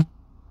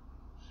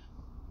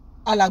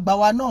 Alàgbà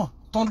wa náà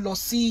tán lọ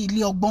sí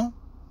ilé ọgbọ́n.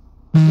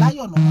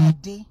 Láyọ̀ náà máa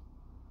dé.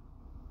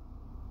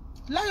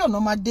 Láyọ̀ náà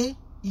máa dé.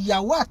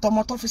 Ìyàwó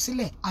àtọmọ tó fi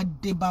sílẹ̀ á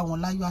dé bá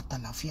wọn láyọ̀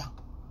àtàlàfíà.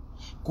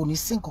 Kò ní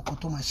sí nǹkan kan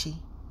tó máa ṣe.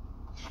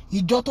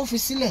 Ìjọ tó fi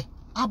sílẹ̀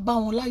á bá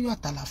wọn láyọ̀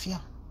àtàlàfíà.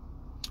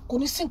 Kò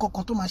ní sí nǹkan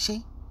kan tó máa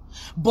ṣe.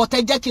 But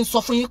ẹ jẹ́ kí n sọ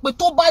fún yín pé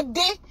tó bá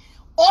dé,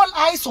 all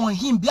eyes on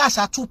him bí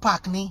àṣà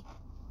Tupac ni.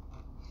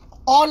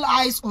 All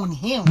eyes on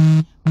him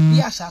bí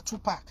àṣà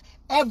Tupac.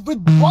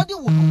 Everybody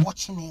will be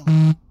watching him.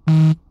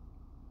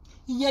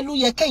 Ìyẹn ló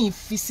yẹ kẹ́yìn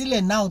fi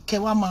sílẹ̀ náà kẹ́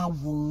wá máa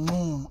wò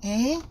wọ́n.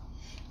 Ẹ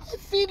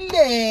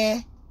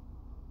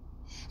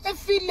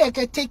fílẹ̀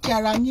kẹ́ take care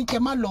ara yín kẹ́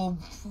má lọ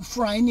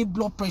fún any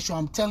blood pressure,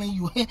 I'm telling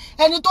you.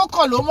 Ẹni tó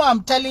kọ̀ ló mọ̀,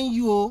 I'm telling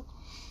you.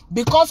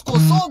 Because kò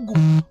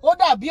sóògùn, ó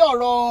dàbí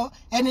ọ̀rọ̀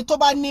ẹni tó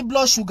bá ní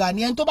blood sugar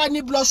ni. Ẹni tó bá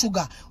ní blood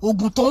sugar,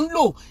 ògùn tó ń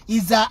lò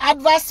is an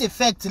adverse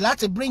effect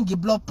láti bring the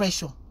blood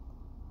pressure.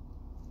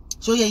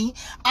 So yẹn,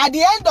 at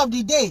the end of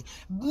the day,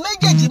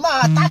 méjèèjì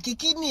máa attack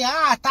kidney,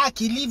 attack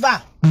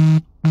liver.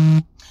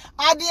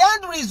 At the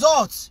end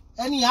result,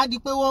 ẹni á di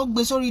pé wọ́n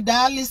gbé sórí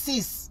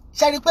dialysis.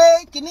 Ṣé rí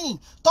pé kíní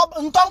tó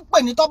ń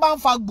pè ní tó bá ń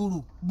fa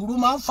gbùrù, gbùrù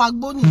máa ń fa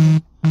gbó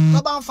nìyẹn.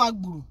 Tó bá ń fa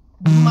gbùrù,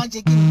 gbùrù máa ń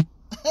ṣe kíní.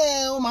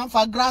 Ó máa ń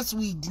fa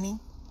grassweed ni.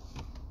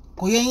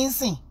 Kò yẹ yín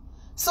sìn.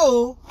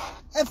 So,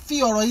 ẹ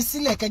fi ọ̀rọ̀ yìí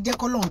sílẹ̀ kẹ́ jẹ́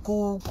k'Ọlọ́run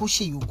kó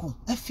ṣe yòókù.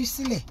 Ẹ fi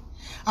sílẹ̀.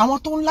 Àwọn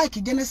tó ń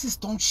like Genesis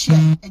tó ń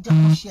share, ẹ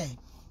jẹ́ kó share.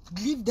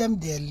 Give them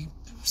their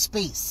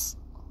space.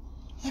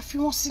 Ẹ fi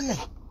wọ́n sílẹ̀.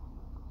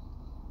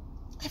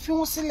 Ẹ fi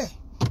wọ́n sílẹ̀.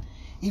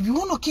 If you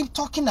want to keep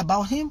talking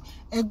about him,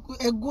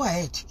 go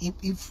ahead.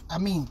 If I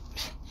mean,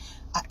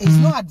 it's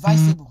not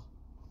advisable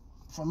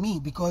for me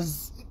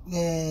because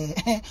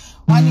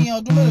wọ́n ní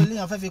ọdún mélòó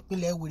lèèyàn fẹ́ fi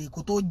pilẹ̀ wèrè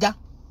kó tó já.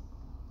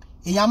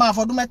 Èèyàn máa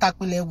fọdún mẹ́ta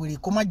pilẹ̀ wèrè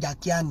kó má jà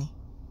kíá ni.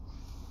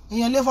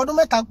 Èèyàn lè fọdún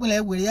mẹ́ta pilẹ̀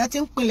wèrè, ẹ ti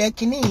ń pilẹ̀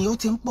kíní yìí ó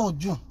ti ń pọ̀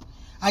jù.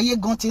 Ayé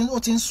gan ó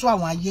ti ń sú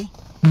àwọn ayé.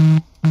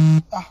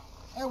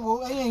 Ẹ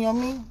wo ẹ̀yin èèyàn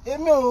mi,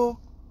 èmi ò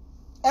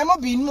ẹ má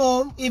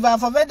bínú. If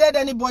I've offended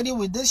anybody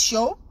with this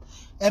show,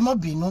 ẹ má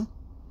bínú.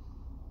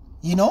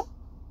 You know,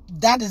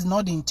 that is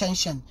not the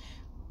intention.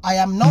 I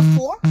am not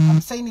for,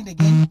 I'm saying it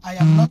again, I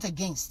am not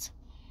against.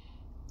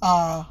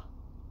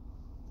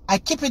 I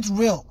keep it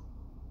real.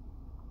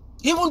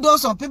 Even though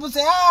some people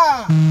say,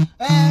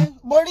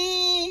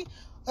 Mori,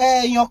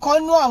 èèyàn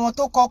kan nú àwọn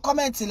tó kọ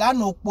comment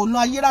lánàá òpónú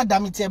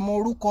ayérádàmí tẹ mọ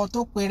orúkọ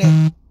tó pe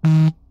rẹ̀.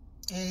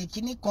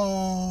 Kíní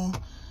kan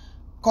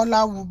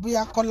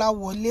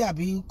Kọ́láwọlé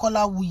àbí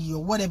Kọ́láwuyì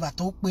or whatever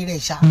tó pe rẹ̀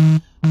ṣá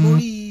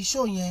lórí lórí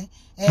show yẹn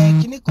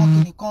kíní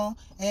kan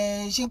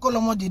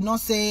Shinkolomo did not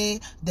say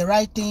the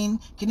right thing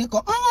kíní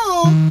kan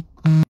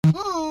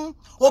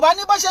ó bá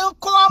ní bó ṣe ń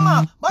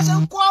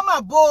kó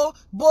àmà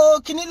bo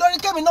kíní lórí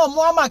kẹ́mi náà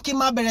mú àmà kí n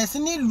máa bẹ̀rẹ̀ sí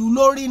ní ìlú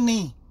lórí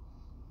ni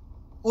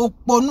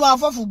òpònú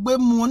afọ́fù gbé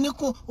mu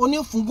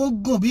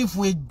onífungúngùn bí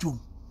ìfun ejò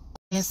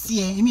yẹn sí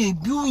ẹ èmi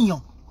èbú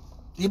yàn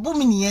èbú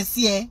mi nìyẹn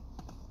sí ẹ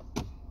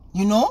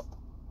you know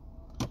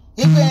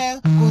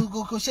ipe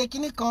kò ṣe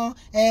kíní kan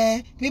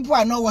people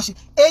are not watching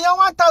èèyàn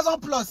 1000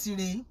 plus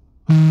rèé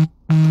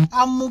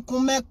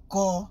amukun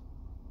mẹ́kọ̀ọ́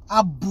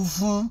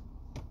abùfún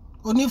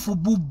onífun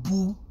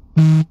búbu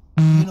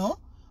you know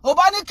ó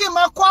bá ní kí n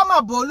máa kó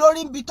àmàbò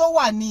lórí ibi tó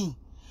wà ní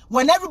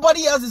when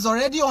everybody else is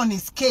already on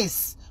his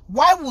case.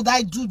 Why would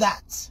I do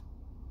that?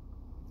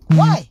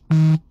 Why?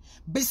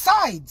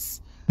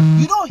 Besides,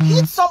 you don't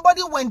hit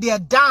somebody when they're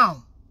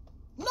down.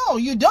 No,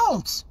 you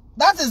don't.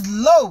 That is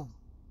low.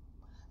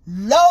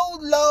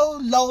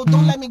 Low.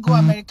 Don't let me go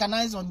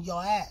Americanize on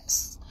your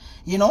ass.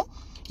 You know?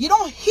 You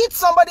don't hit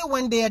somebody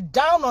when they're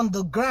down on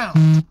the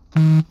ground.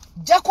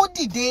 Jeko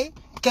dide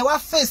kewa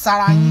face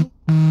aranyi.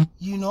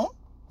 You know?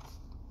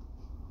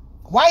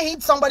 Why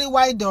hit somebody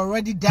while they're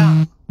already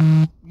down?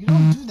 You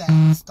don't do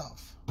that stuff.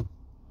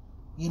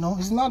 You know,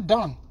 it's not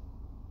done.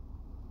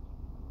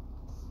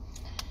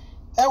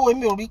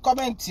 Anyway,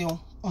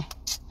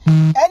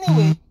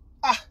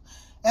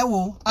 ẹ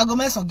wo aago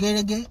mẹ́sàn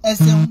gẹ́rẹ́gẹ́ ẹ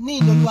ṣeun ní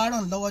Ìlọlúwa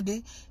ràn lọ́wọ́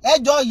dé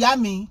ẹjọ́ ìyá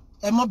mi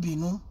ẹ mọ́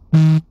bínú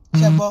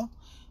ṣe gbọ́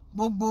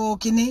gbogbo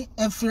kíní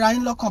ẹ fira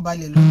yín lọ́kàn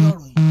balẹ̀ lórí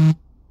ọ̀rọ̀ yìí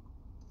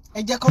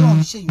ẹ jẹ́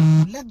k'Ọlọ́run ṣe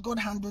yòókù let God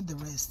handle the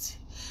rest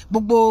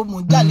gbogbo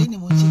mo jálè ni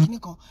mo ṣe kíní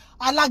kan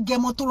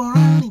alágẹmọ tó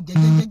rọrùn rìn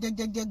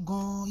jẹjẹjẹjẹjẹ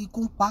gan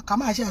ikú ń pa ká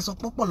máa ṣe àṣọ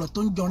pọpọlọ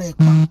tó ń jọrọ ẹ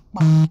pa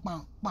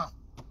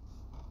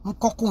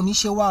nǹkan kò ní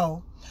ṣe wá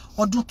o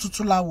ọdún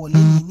tuntun la wọlé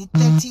ní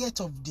 30th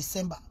of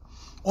December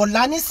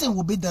Olanisin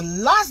will be the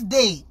last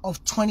day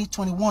of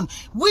 2021,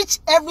 which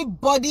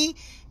everybody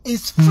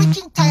is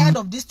freaking tired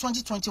of this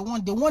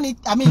 2021. They want it,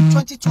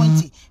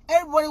 2020.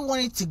 Everybody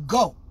want it to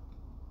go.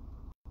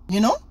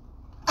 You know?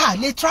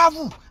 Let's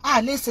travel.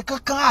 Let's se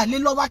kankan.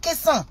 Let's lọ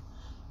vacation.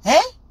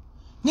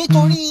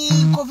 Nítorí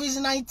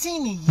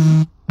COVID-19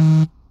 yìí.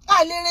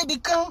 Let's rebi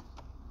kan.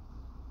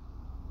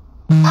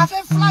 A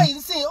fẹ́ fly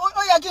nsìn.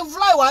 Ó yẹ kí n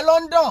fly wá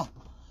London.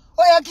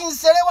 Ó yẹ kí n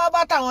ṣeré wá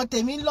bá tàwọn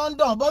tèmi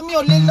London. But mi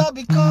ò lè lọ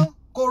bí kan.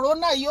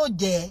 Corona yóò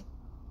jẹ́.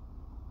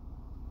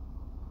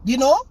 You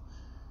know?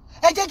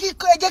 Ẹ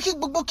jẹ́ kí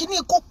gbogbo kíní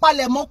kó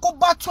palẹ̀ mọ́ kó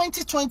bá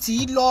 2020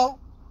 yìí lọ.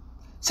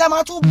 Ṣé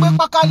máa tún gbé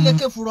pákà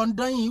leke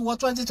fùrọ̀ǹdán yìí wọ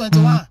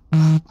 2021.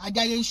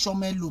 Ajáyé ń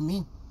ṣọmọ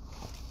ẹlòmíì.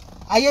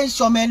 Ayé ń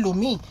ṣọmọ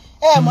ẹlòmíì.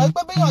 Ẹ mọ̀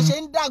pé béèyàn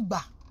ṣe ń dàgbà.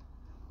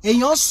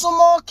 Èèyàn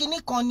súnmọ́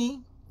kíní kan ni.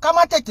 Ká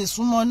má tètè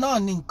súnmọ́ náà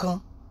ní nǹkan.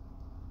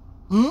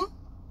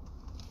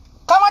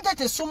 Ká má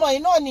tètè súnmọ́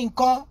iná ní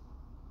nǹkan.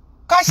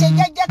 Ká ṣe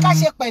jẹ́jẹ́ ká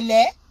ṣe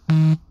pẹ̀lẹ́.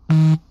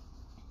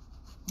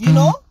 You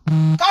know?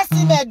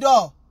 Kasi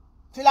medo.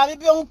 Filami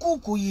bí on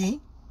kuku yìí.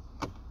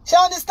 She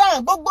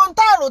understand? Gbogbo n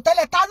ta ro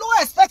tẹ́lẹ̀ ta ló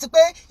expect pé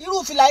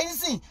irú fìlà yìí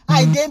sìn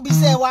àìdé nbi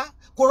iṣẹ́ wa.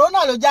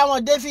 Corona ló já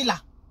wọn dé fìlà.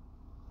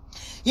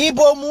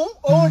 Ìbòmú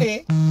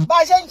ore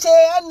bá ṣe ń ṣe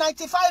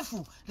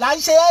N95 là ń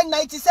ṣe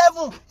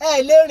N97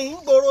 ẹ lè rìn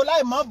gboro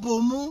láì mọ́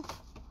bòmú.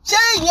 Ṣé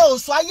ìyẹn ò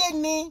sọ ayé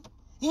ni?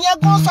 Ìyẹn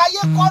gan sọ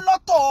ayé kọ́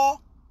lọ́tọ̀.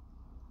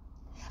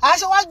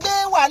 Aṣe wá gbé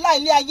wàhálà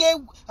ilé ayé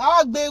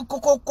àwa gbé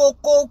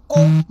kókókókó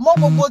mọ́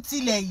gbogbo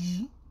tilẹ̀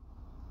yìí.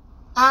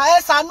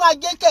 Ẹ ṣàánú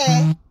ajé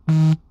kẹ́.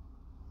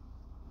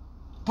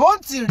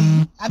 Bóǹtì rí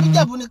àbí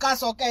Jẹ̀bú ni ká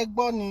sọ kẹ́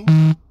gbọ́ ni.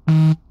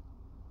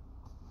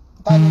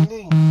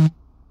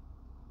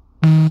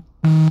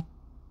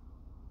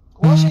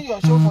 Watching your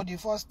show for the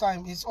first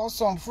time is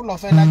awesome, full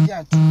of energy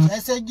and truth. Ẹ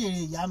ṣe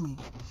jèrè ìyá mi.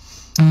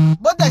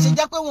 Bó tẹ̀ ṣe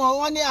jẹ́ pé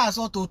wọ́n ní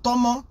àsọ tòótọ́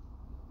mọ́.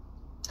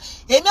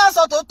 Èmi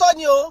àsọ tòótọ́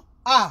ni o.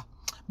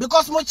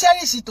 Because mo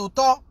cherish it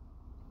tòótọ́.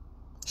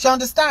 She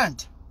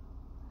understand?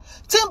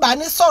 Tí n bá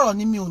ní sọ̀rọ̀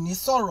ni mi ò ní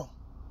sọ̀rọ̀.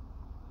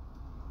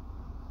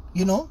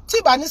 You know? Tí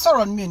n bá ní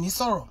sọ̀rọ̀ ni mi ò ní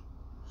sọ̀rọ̀.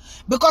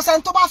 Because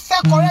ẹni tó bá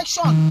fẹ́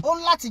correction, ó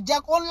ń láti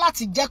gbọ́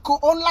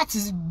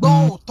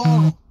òótọ́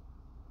ọ̀rọ̀.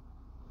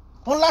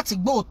 Ó ń láti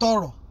gbọ́ òótọ́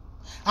ọ̀rọ̀.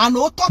 And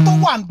òótọ́ tó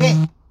wà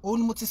ńbẹ̀, ó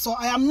ní mo ti sọ.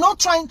 I am not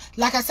trying,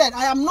 like I said,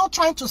 I am not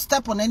trying to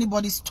step on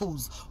anybody's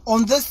toes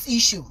on this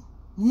issue.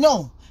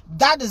 No,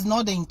 that is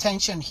not the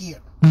intention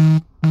here.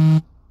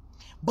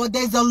 But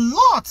there's a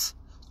lot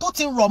tó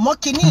ti rọ̀ mọ́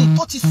kíní,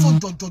 tó ti so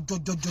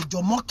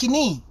jọjọjọjọjọ mọ́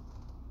kíní.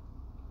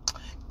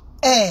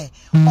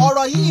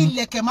 Ọ̀rọ̀ yìí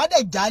ilẹ̀kẹ̀ má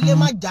dẹ̀ jálé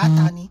má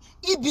játa ni.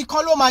 Ibi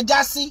kan ló máa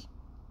já sí.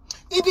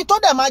 Ibi tó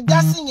dẹ̀ máa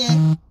já sí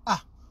yẹn.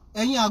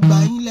 Ẹ̀yin àgbà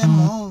yín lẹ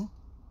mọ̀ o.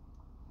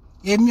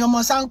 Èmi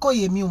ọmọ Sanko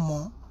èmi ò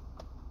mọ̀.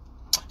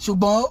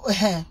 Ṣùgbọ́n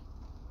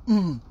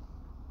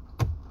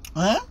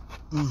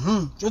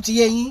tó ti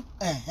yé yín.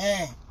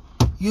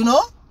 You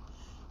know?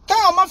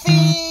 Kéèyàn má fi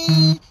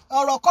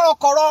ọ̀rọ̀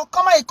kọ̀rọ̀kọ̀rọ̀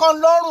kọ́mọ ìkan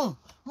lọ́rùn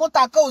mo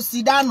ta kó o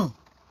sì dànù.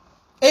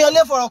 Èèyàn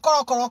lè fọ̀rọ̀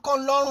kọ̀rọ̀kọ̀rọ̀ kan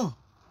lọ́rùn.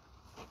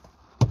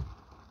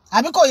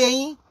 Àbí kò yé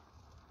yín?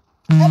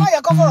 Ẹ má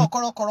yẹ kó fọ̀rọ̀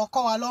kọ̀rọ̀kọ̀rọ̀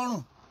kọ́ wa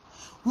lọ́rùn.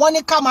 wọ́n ní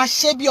ká máa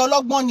ṣe bí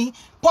ọlọ́gbọ́n ni.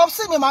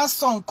 Popsi mi máa ń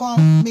sọ nǹkan,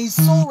 may his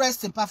soul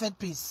rest in perfect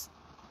peace.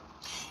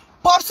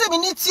 Popsi mi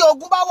ní tí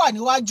ogun bá wà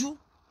níwájú,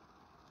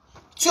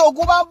 tí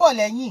ogun bá ń bọ̀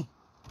lẹ́yìn,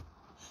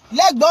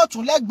 lẹ́gbẹ̀ẹ́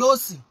ọ̀tún lẹ́gbẹ̀ẹ́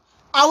òsì,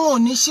 àwọn ò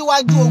ní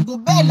síwájú ogun,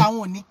 bẹ́ẹ̀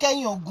làwọn ò ní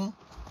kẹ́yìn ogun.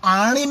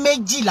 Àárín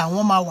méjì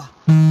làwọn máa wà.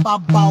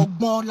 Bàbá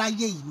ọgbọ́n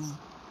láyé yìí ni.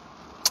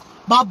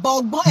 Bàbá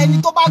ọgbọ́n, ẹni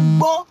tó bá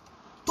gbọ́n,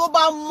 tó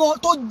bá mọ̀,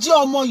 tó jẹ́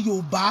ọmọ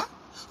Yorùbá,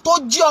 tó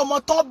jẹ́ ọmọ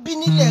tán bí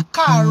nílẹ̀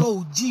Káàárọ̀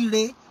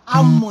Oòjíire, á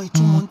mọ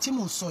ìtumọ̀ tí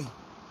mò ń sọ yìí.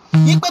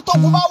 Ní pé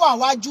tógun bá wà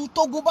wájú,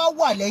 tógun bá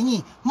wà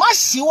lẹ́yìn, má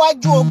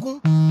síwájú ogun,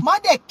 má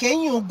dẹ̀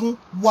kẹ́yìn ogun,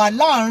 wà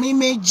láàárín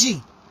méjì.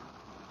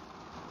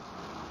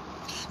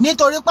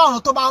 Nítorí pé àwọn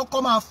tó bá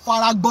kọ́kọ́ máa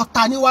fara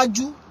gbọ́ta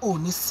níwájú ò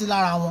ní sí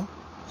lára wọn.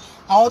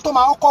 Àwọn tó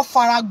máa kọ́kọ́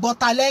fara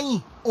gbọ́ta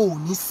lẹ́yìn ò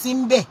ní sí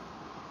ńbẹ̀.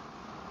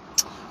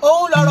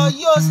 Òun lọ̀rọ̀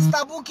yìí o,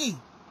 Sister Bukky.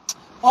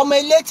 Ọmọ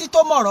elétí tó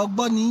mọ̀rọ̀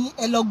gbọ́ ni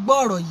ẹ lọ gbọ́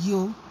ọ̀rọ̀ yìí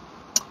o.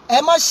 Ẹ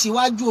má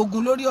síwájú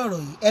ogun lórí ọ̀rọ̀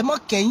yìí, ẹ má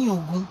kẹ́yìn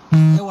ogun,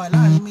 ẹ wà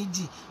láàárín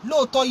méjì.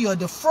 Lóòótọ́ you're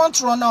the front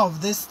runner of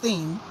this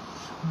thing,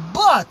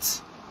 but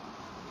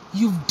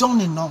you've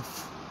done enough.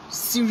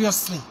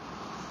 Seriously.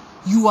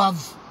 You have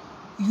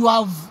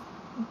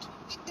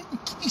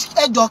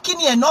ẹjọ́ kí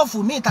ni enough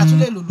mi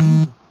ìtàtúlẹ̀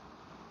lòlú.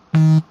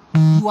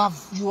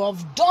 You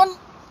have done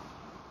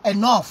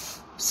enough.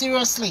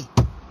 Seriously.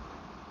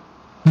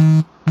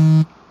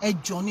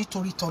 Ẹjọ́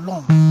nítorí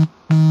t'Ọlọ́run.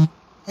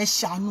 Ẹ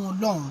ṣàánú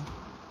Ọlọ́run.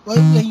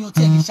 Wọ́n lè yan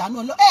tí ẹ lè ṣàánú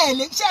Ọlọ́run.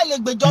 Ṣé ẹ lè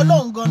gbèjà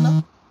Ọlọ́run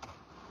gan-an?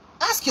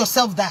 Ask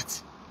yourself that.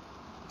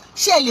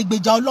 Ṣé ẹ lè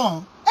gbèjà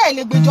Ọlọ́run? Ẹ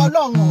lè gbèjà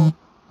Ọlọ́run o.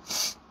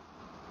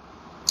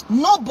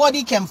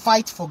 Nobody can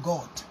fight for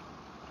God.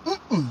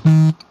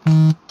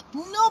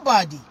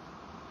 Nobody.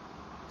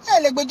 Ẹ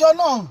lè gbèjà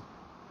Ọlọ́run.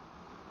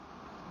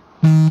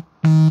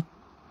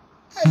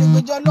 Ẹ lè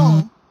gbèjà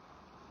Ọlọ́run.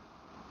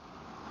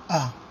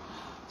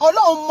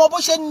 Ọlọ́run mọ bó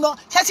ṣe ń ná.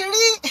 Ṣé ti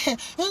rí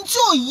n tí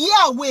ò yí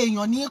àwọn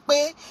èèyàn ni pé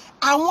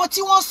àwọn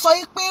tí wọ́n sọ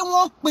pé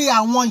wọ́n pe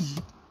àwọn yìí,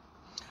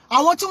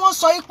 àwọn tí wọ́n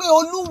sọ pé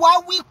Olúwa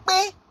wí pé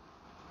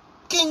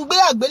kí n gbé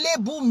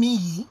àgbélébù mi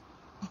yìí,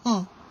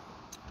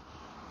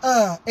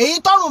 èyí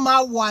tọ́rùn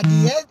máa wọ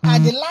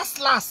at the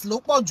last ló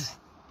pọ̀ jù.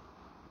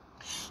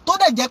 Tó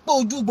dẹ̀ jẹ́ pé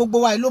ojú gbogbo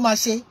wa ló máa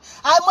ṣe.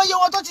 Àìmọye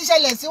wọn tó ti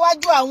ṣẹlẹ̀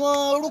síwájú, àwọn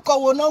orúkọ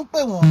wo náà ń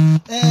pè wọ́n,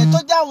 tó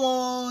jẹ́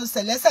àwọn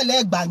sẹ̀lẹ́sẹ̀lẹ́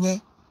ẹ̀gbà yẹn.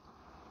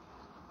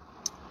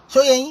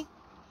 Ṣó yé yín?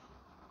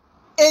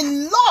 A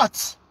lot.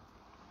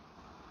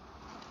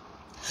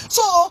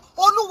 So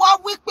Olúwa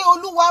wí pé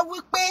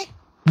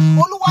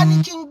Olúwa ní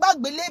kí n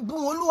gbàgbélébù,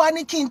 Olúwa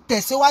ní kí n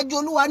tẹ̀síwájú,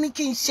 Olúwa ní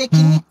kí n ṣe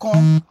kinní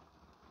kan.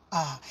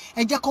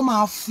 Ẹ jẹ́ kó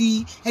máa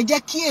fi, ẹ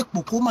jẹ́ kí èpò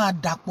kó máa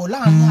dàpọ̀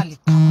láàrin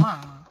àlìkámà.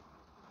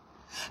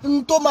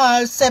 N tó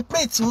máa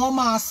separate wọn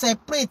máa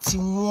separate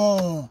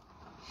wọn.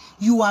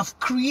 You have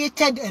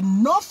created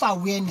enough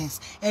awareness.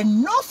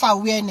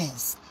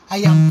 I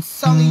am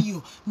telling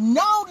you.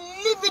 Now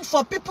leave it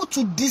for people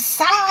to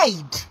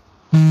decide.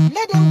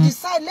 Let them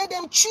decide. Let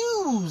them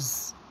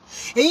choose.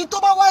 Èyí tó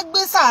bá wá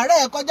gbé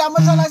sàárẹ̀ kọjá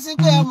mọ́sálásí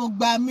pé ẹ mú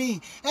gbà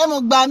mí, wọ́n mú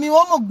gbà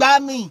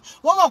mí,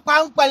 wọ́n mọ̀ pa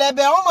ń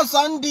pẹlẹbẹ, wọ́n mọ̀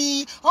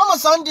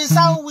sọ́ndí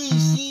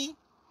sáwìsì,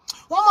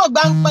 wọ́n mọ̀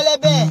gbà ń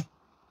pẹlẹbẹ.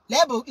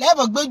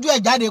 Lẹ́bọ̀ gbójú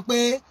ẹ̀ jáde pé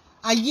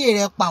ayé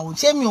rẹ̀ pa òun.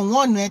 Ṣé mi ò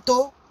wọ́n ọ̀nà ẹ tó?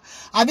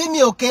 Àbí mi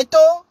ò ké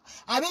tó?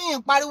 Àbí mi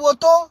ò pariwo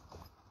tó?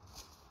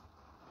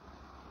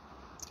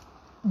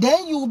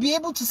 Then you will be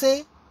able to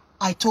say,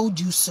 I told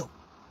you so.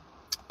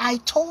 I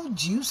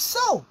told you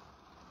so.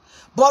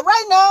 But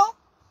right now,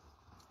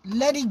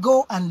 let it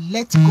go and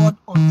let God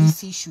on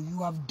this issue.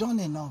 You have done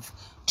enough.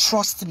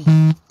 Trust me.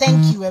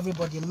 Thank you,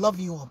 everybody. Love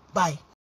you all. Bye.